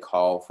as a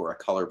call for a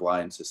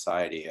colorblind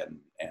society,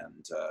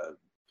 and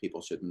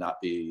people should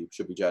be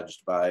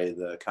judged by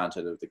the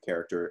content of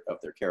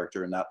their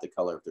character and not the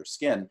color of their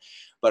skin.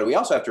 But we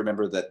also have to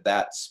remember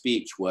that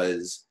speech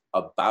was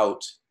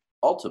about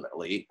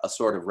ultimately a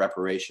sort of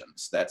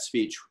reparations.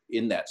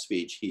 In that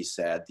speech, he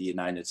said the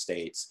United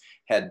States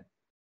had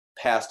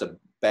passed a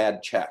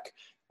bad check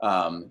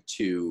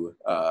to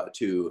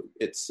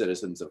its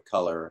citizens of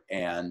color,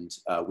 and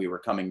we were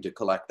coming to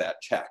collect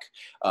that check,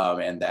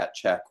 and that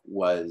check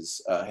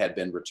had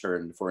been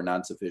returned for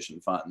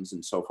non-sufficient funds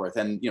and so forth.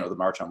 And the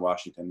March on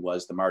Washington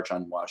was the March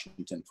on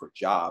Washington for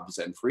jobs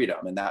and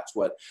freedom, and that's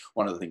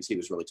one of the things he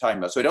was really talking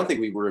about. So I don't think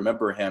we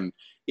remember him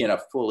in a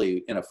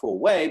full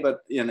way,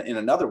 but in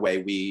another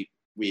way we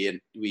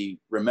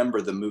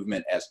remember the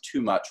movement as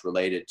too much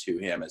related to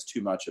him, as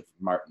too much of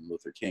Martin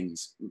Luther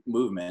King's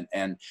movement.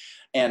 And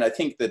I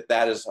think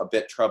that is a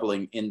bit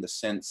troubling in the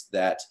sense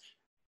that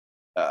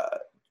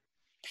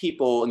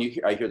people, and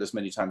I hear this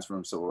many times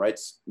from civil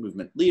rights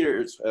movement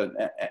leaders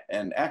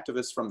and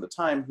activists from the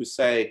time, who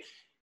say,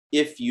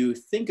 if you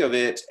think of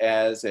it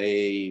as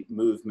a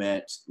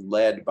movement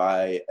led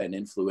by an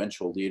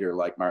influential leader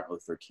like Martin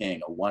Luther King,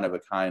 a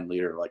one-of-a-kind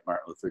leader like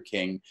Martin Luther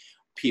King,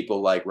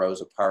 people like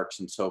Rosa Parks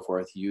and so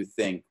forth, you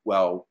think,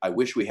 well, I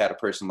wish we had a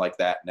person like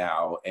that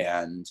now,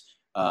 and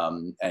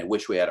I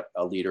wish we had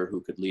a leader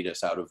who could lead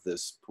us out of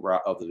these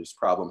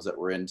problems that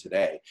we're in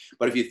today.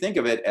 But if you think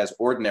of it as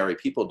ordinary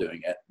people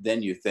doing it,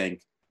 then you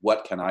think,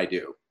 what can I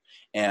do?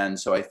 And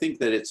so I think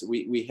that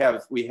we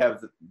have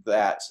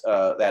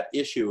that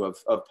issue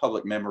of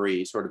public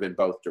memory sort of in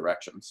both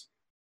directions.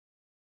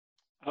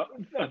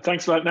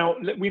 Thanks for that. Now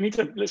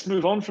let's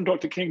move on from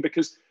Dr. King,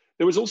 because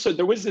there was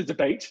a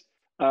debate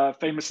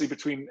famously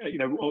between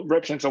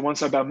representatives on one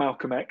side about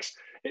Malcolm X.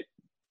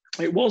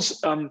 It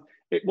wasn't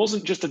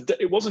just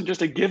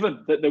a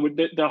given that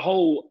the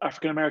whole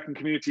African American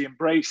community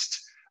embraced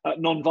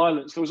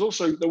nonviolence.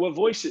 There were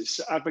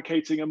voices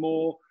advocating a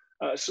more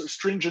sort of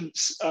stringent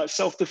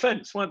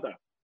self-defense, weren't there?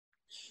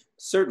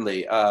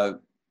 Certainly,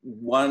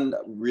 one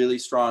really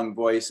strong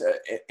voice,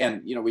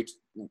 and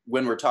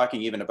when we're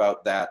talking even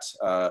about that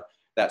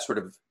sort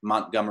of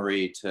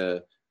Montgomery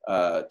to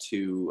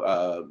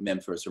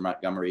Memphis, or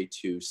Montgomery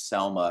to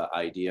Selma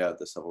idea of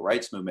the civil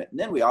rights movement. And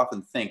then we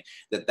often think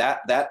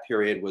that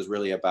period was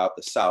really about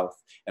the South,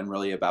 and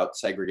really about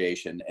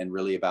segregation, and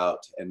really about,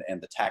 and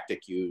the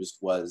tactic used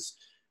was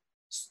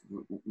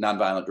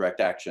nonviolent direct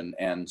action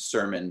and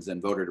sermons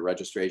and voter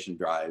registration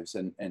drives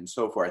and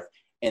so forth.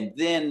 And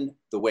then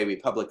the way we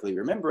publicly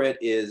remember it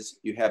is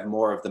you have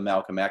more of the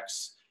Malcolm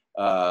X,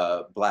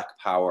 Black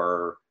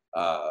Power,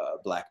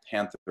 Black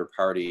Panther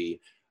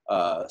Party,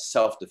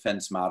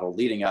 self-defense model,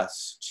 leading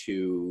us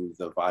to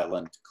the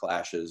violent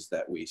clashes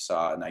that we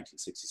saw in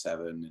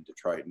 1967 in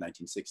Detroit in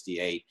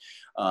 1968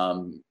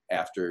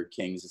 after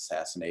King's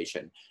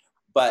assassination.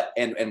 But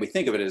and we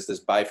think of it as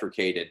this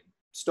bifurcated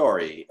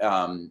story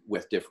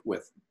with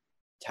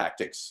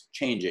tactics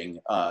changing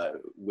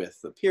with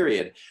the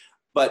period.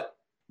 But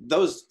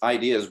those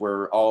ideas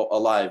were all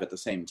alive at the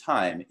same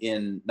time.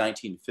 In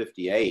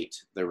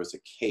 1958, there was a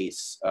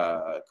case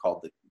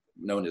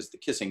known as the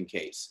Kissing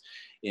Case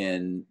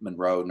in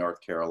Monroe, North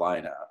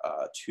Carolina.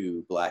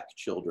 Two Black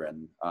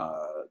children,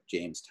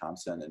 James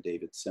Thompson and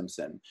David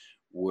Simpson,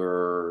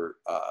 were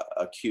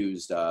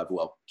accused of,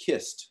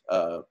 kissed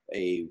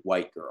a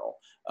white girl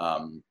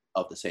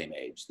of the same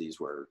age.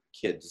 These were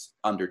kids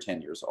under 10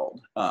 years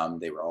old.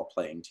 They were all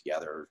playing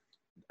together.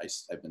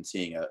 I've been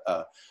seeing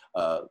a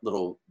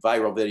little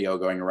viral video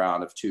going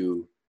around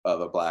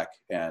of a Black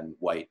and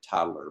white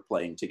toddler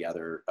playing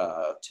together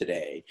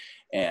today,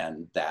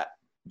 and that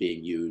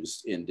being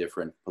used in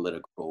different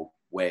political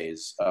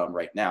ways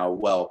right now.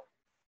 Well,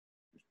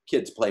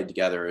 kids played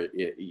together,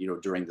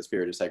 during this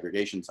period of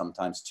segregation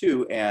sometimes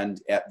too,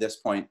 and at this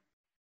point,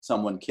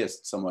 someone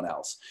kissed someone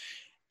else.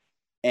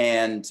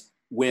 And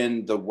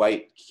when the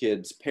white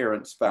kids'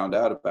 parents found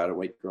out about it,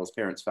 white girls'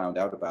 parents found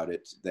out about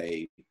it,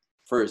 they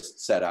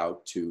first set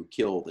out to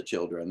kill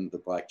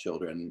the Black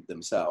children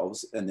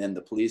themselves, and then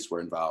the police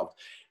were involved.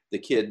 The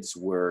kids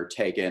were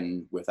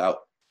taken without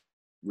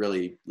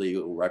really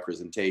legal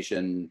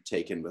representation,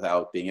 taken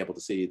without being able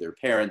to see their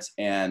parents,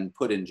 and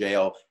put in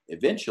jail,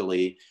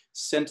 eventually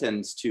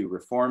sentenced to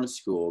reform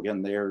school.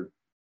 Again, they're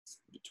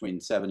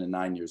between 7 and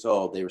 9 years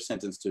old. They were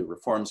sentenced to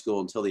reform school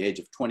until the age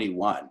of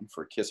 21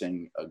 for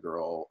kissing a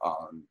girl.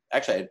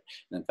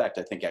 In fact,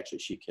 I think actually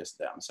she kissed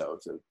them. So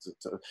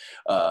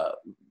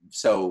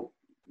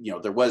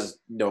there was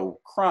no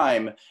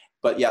crime,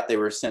 but yet they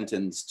were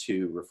sentenced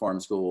to reform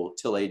school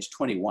till age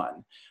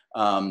 21.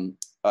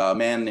 A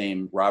man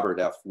named Robert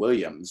F.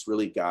 Williams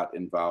really got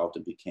involved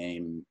and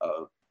became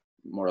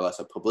more or less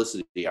a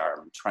publicity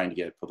arm, trying to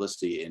get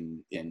publicity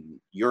in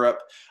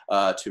Europe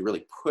to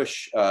really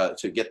push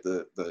to get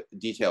the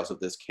details of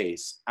this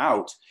case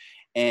out.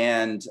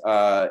 And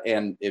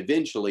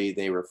eventually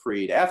they were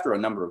freed after a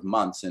number of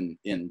months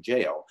in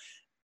jail.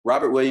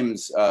 Robert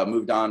Williams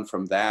moved on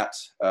from that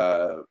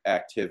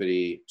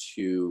activity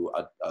to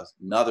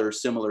another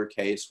similar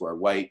case where a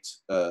white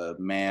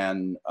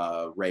man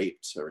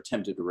raped or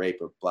attempted to rape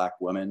a black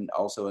woman,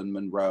 also in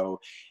Monroe,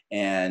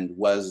 and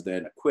was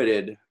then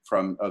acquitted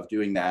of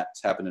doing that.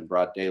 It's happened in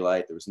broad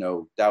daylight. There was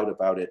no doubt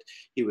about it.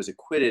 He was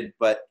acquitted,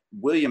 but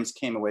Williams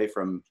came away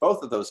from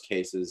both of those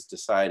cases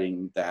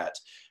deciding that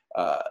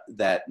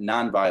that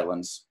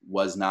nonviolence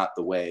was not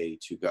the way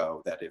to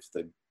go, that if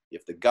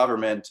the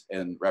government,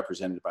 and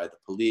represented by the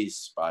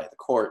police, by the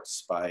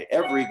courts, by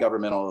every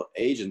governmental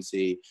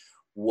agency,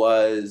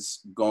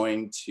 was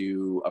going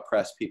to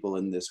oppress people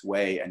in this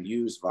way and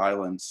use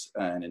violence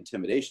and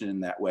intimidation in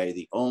that way,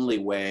 the only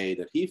way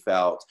that he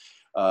felt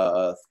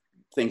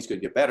things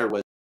could get better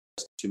was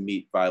to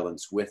meet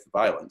violence with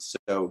violence.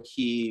 So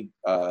he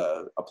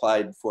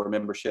applied for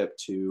membership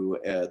to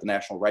the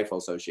National Rifle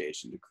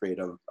Association to create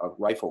a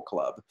rifle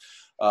club,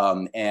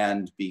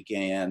 and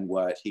began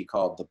what he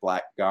called the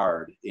Black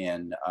Guard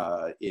in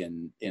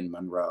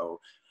Monroe,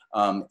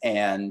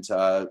 and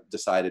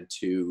decided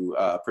to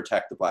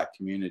protect the Black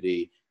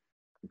community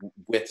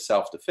with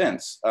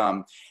self-defense.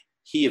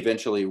 He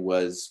eventually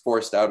was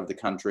forced out of the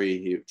country.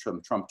 He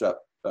trumped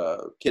up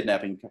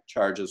kidnapping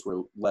charges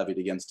were levied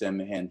against him,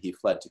 and he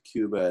fled to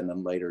Cuba and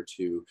then later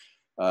to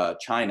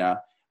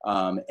China.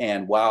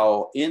 And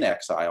while in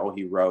exile,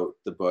 he wrote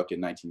the book in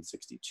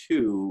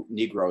 1962,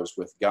 Negroes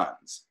with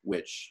Guns,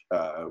 which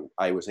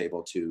I was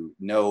able to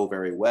know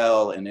very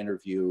well and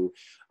interview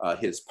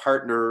his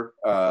partner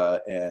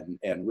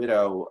and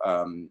widow,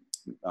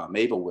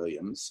 Mabel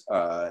Williams,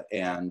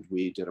 and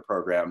we did a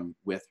program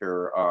with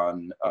her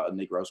on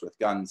Negroes with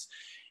Guns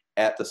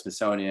at the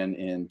Smithsonian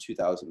in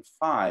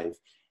 2005,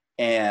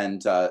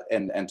 and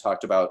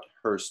talked about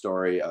her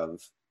story of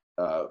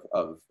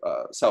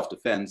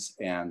self-defense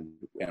and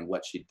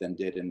what she then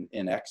did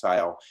in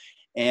exile,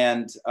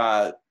 and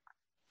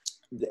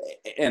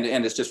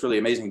it's just really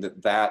amazing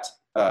that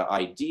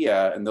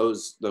idea and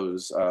those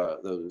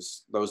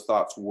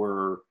thoughts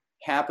were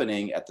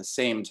happening at the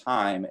same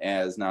time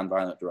as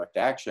nonviolent direct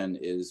action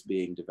is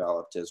being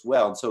developed as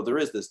well. And so there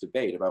is this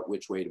debate about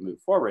which way to move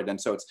forward.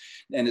 And so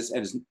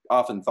it's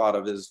often thought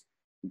of as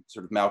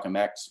sort of Malcolm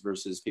X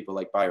versus people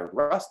like Bayard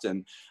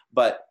Rustin,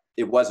 but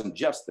it wasn't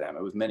just them.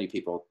 It was many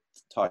people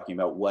talking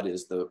about what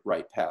is the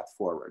right path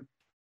forward.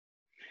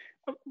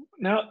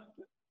 Now,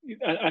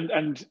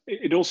 and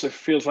it also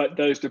feels like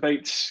those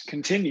debates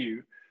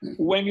continue.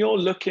 When you're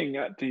looking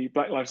at the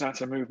Black Lives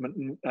Matter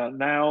movement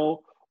now,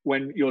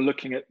 when you're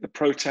looking at the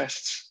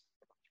protests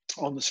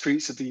on the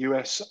streets of the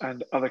US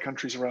and other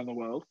countries around the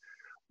world,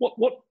 what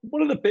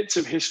are the bits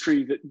of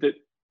history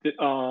that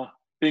are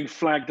being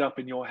flagged up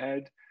in your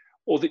head,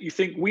 or that you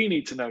think we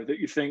need to know, that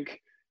you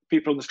think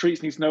people on the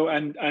streets need to know,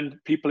 and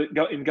people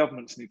in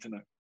governments need to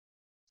know?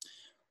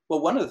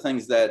 Well, one of the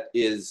things that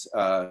is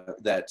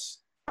that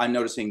I'm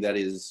noticing that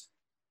is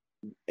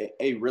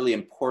a really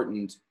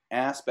important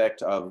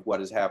aspect of what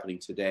is happening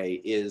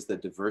today is the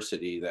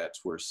diversity that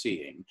we're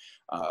seeing.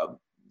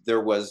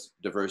 There was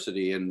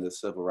diversity in the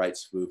civil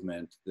rights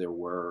movement. There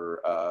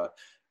were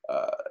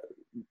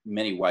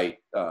many white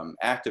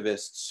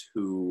activists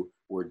who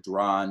were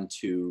drawn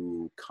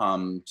to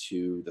come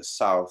to the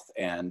South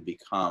and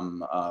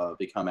become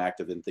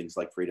active in things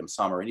like Freedom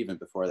Summer, and even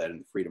before that in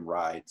the Freedom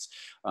Rides.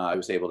 I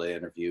was able to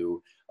interview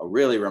a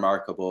really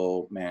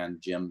remarkable man,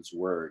 Jim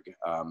Zwerg,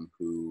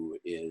 who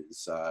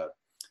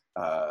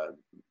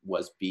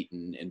was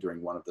beaten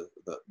during one of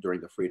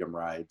during the Freedom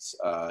Rides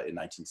in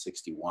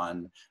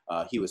 1961.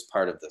 He was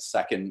part of the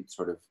second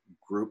sort of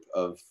group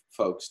of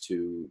folks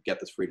to get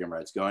this Freedom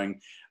Rides going.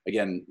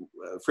 Again,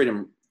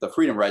 the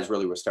Freedom Rides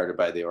really was started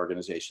by the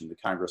organization, the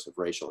Congress of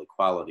Racial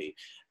Equality,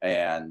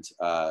 and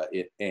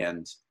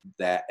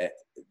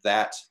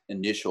that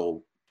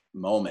initial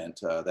moment,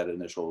 that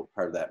initial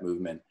part of that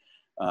movement,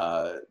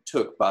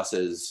 took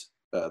buses.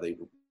 They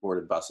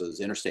boarded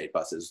buses, interstate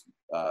buses,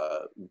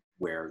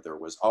 where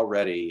there'd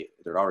already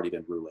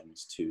been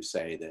rulings to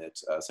say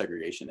that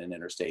segregation in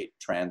interstate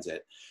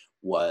transit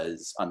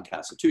was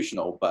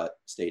unconstitutional, but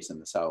states in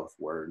the South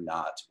were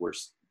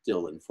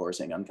still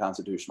enforcing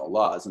unconstitutional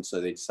laws. And so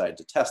they decided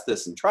to test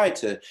this and try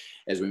to,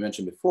 as we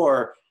mentioned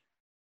before,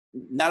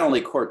 not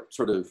only court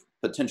sort of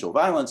potential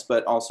violence,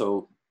 but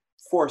also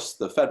force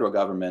the federal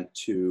government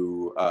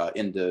to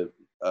into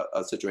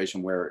a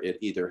situation where it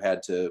either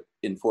had to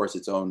enforce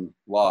its own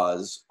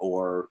laws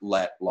or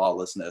let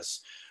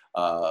lawlessness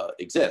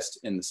exist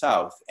in the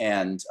South.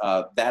 And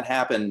that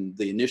happened.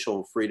 The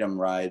initial Freedom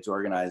Rides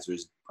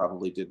organizers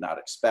probably did not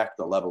expect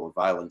the level of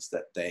violence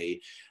that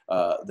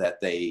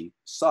they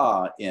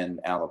saw in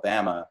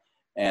Alabama.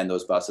 and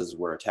those buses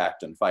were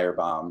attacked and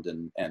firebombed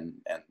and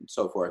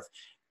so forth.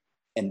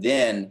 And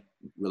then,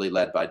 really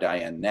led by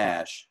Diane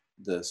Nash,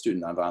 the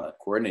Student Nonviolent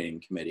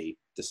Coordinating Committee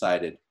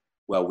decided,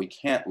 well, we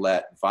can't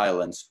let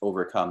violence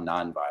overcome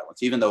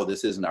nonviolence. Even though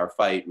this isn't our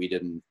fight, we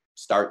didn't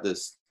start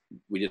this,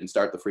 we didn't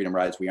start the freedom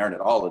rides, we aren't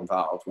at all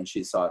involved. When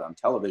she saw it on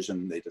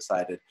television, they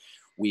decided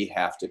we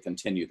have to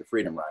continue the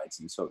freedom rides.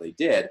 And so they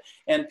did.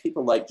 And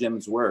people like Jim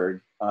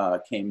Zwerg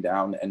came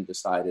down and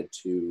decided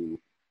to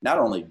not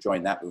only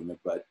join that movement,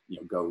 but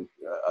go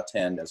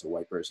attend as a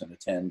white person,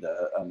 attend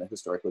a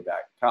historically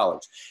black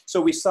college. So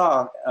we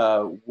saw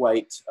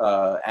white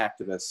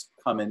activists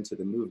come into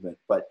the movement,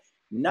 but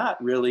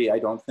not really, I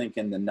don't think,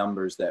 in the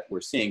numbers that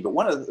we're seeing. But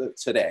one of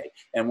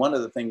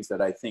the things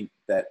that I think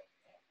that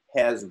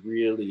has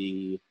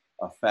really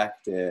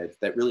affected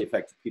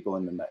people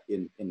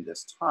in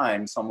this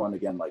time, someone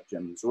again like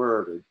Jim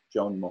Zwerg or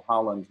Joan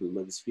Mulholland, who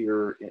lives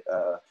here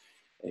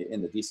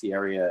in the DC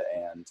area,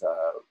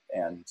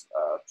 and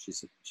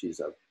she's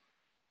a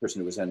person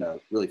who was in a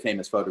really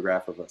famous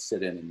photograph of a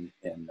sit-in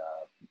in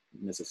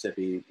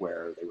Mississippi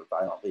where they were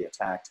violently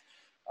attacked.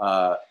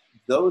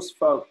 Those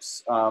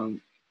folks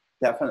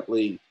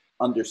definitely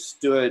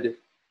understood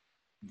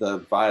the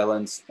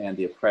violence and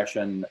the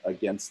oppression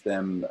against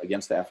them,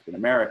 against the African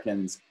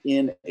Americans,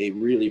 in a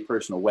really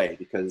personal way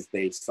because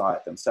they saw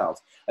it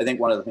themselves. I think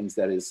one of the things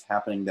that is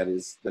happening that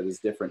is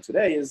different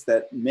today is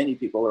that many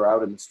people are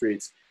out in the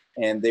streets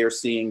and they're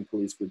seeing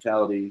police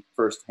brutality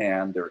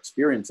firsthand. They're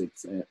experiencing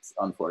it,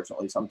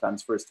 unfortunately,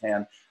 sometimes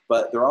firsthand,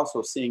 but they're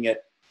also seeing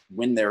it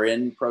when they're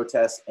in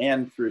protests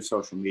and through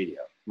social media.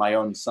 My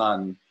own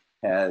son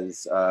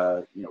has,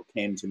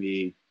 came to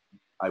me.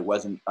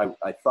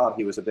 I thought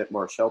he was a bit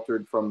more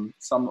sheltered from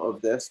some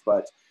of this,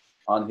 but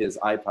on his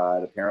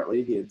iPod,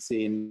 apparently, he had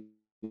seen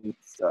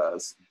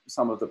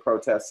some of the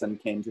protests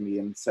and came to me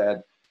and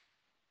said,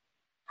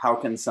 how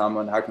can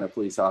a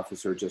police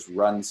officer just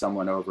run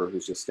someone over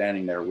who's just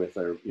standing there with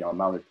a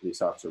mounted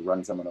police officer,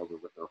 run someone over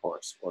with their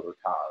horse or their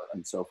car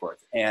and so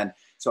forth. And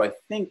so I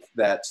think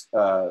that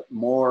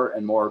more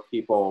and more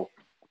people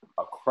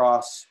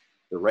across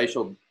the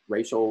racial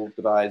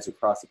divides,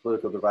 across the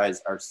political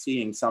divides, are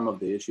seeing some of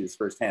the issues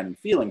firsthand and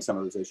feeling some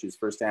of those issues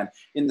firsthand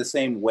in the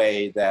same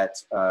way that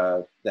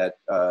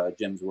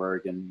Jim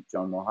Zwerg and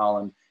Joan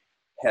Mulholland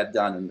had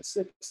done in the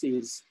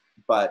 60s,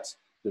 but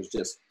there's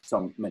just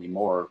so many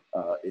more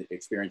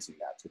experiencing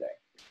that today.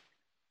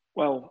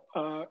 Well,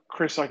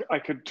 Chris, I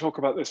could talk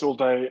about this all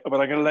day, but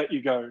I'm going to let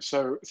you go.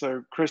 So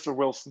Christopher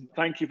Wilson,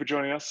 thank you for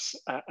joining us,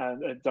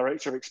 and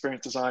Director of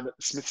Experience Design at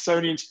the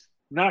Smithsonian's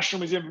National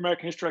Museum of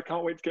American History. I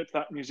can't wait to get to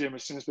that museum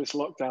as soon as this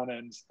lockdown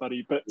ends,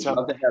 buddy. But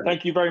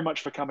thank you very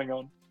much for coming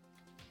on.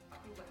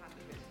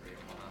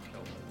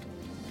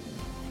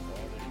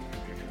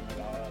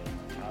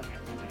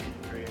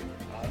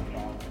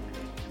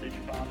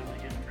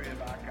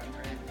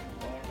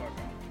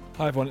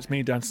 Hi everyone, it's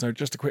me, Dan Snow.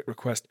 Just a quick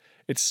request.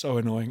 It's so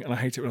annoying and I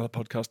hate it when other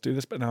podcasts do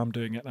this, but now I'm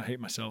doing it and I hate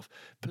myself.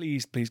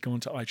 Please go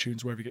onto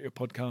iTunes, wherever you get your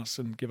podcasts,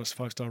 and give us a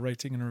 5-star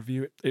rating and a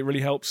review. It really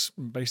helps,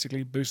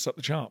 basically boosts up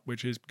the chart,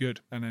 which is good,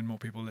 and then more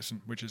people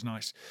listen, which is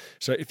nice.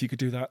 So if you could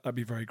do that, I'd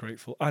be very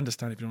grateful. I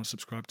understand if you don't want to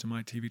subscribe to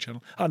my TV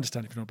channel. I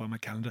understand if you don't buy my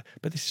calendar,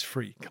 but this is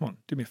free. Come on,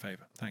 do me a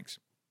favor. Thanks.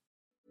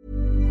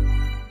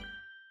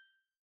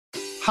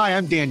 Hi,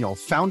 I'm Daniel,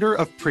 founder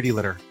of Pretty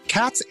Litter.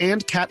 Cats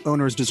and cat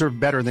owners deserve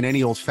better than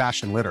any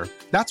old-fashioned litter.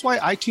 That's why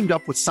I teamed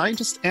up with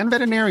scientists and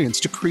veterinarians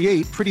to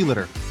create Pretty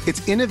Litter.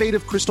 Its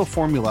innovative crystal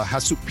formula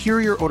has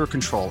superior odor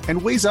control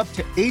and weighs up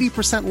to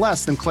 80%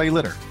 less than clay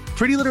litter.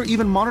 Pretty Litter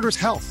even monitors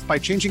health by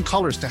changing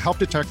colors to help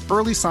detect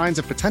early signs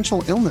of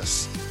potential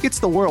illness. It's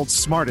the world's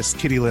smartest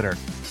kitty litter.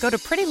 Go to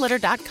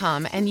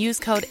prettylitter.com and use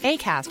code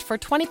ACAST for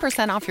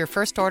 20% off your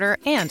first order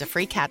and a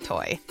free cat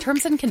toy.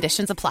 Terms and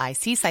conditions apply.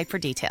 See site for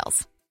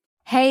details.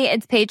 Hey,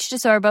 it's Paige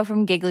DeSorbo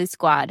from Giggly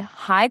Squad.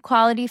 High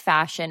quality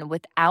fashion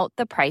without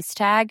the price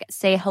tag.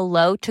 Say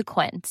hello to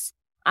Quince.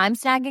 I'm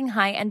snagging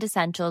high-end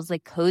essentials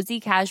like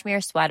cozy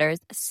cashmere sweaters,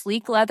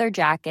 sleek leather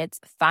jackets,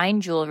 fine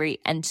jewelry,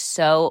 and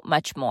so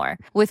much more.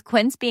 With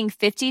Quince being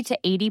 50 to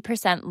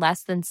 80%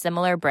 less than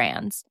similar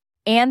brands.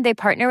 And they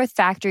partner with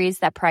factories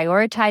that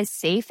prioritize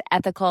safe,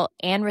 ethical,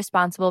 and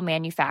responsible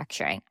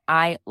manufacturing.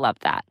 I love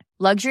that.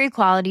 Luxury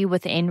quality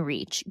within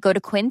reach. Go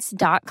to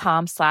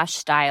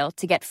quince.com/style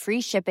to get free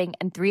shipping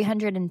and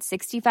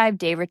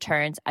 365-day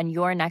returns on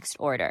your next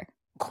order.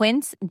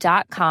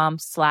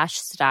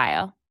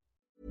 Quince.com/style.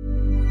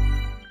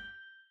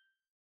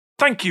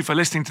 Thank you for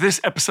listening to this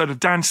episode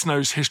of Dan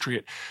Snow's History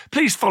Hit.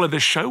 Please follow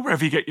this show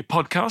wherever you get your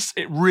podcasts.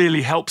 It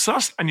really helps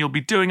us, and you'll be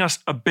doing us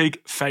a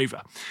big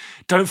favour.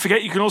 Don't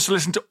forget, you can also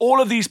listen to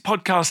all of these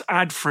podcasts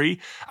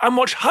ad-free and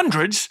watch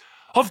hundreds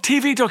of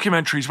TV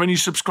documentaries when you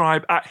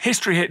subscribe at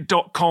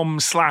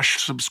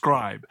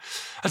historyhit.com/subscribe.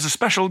 As a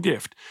special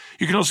gift,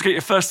 you can also get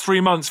your first 3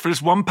 months for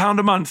just £1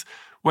 a month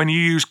when you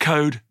use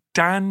code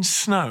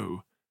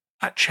DANSNOW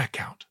at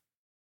checkout.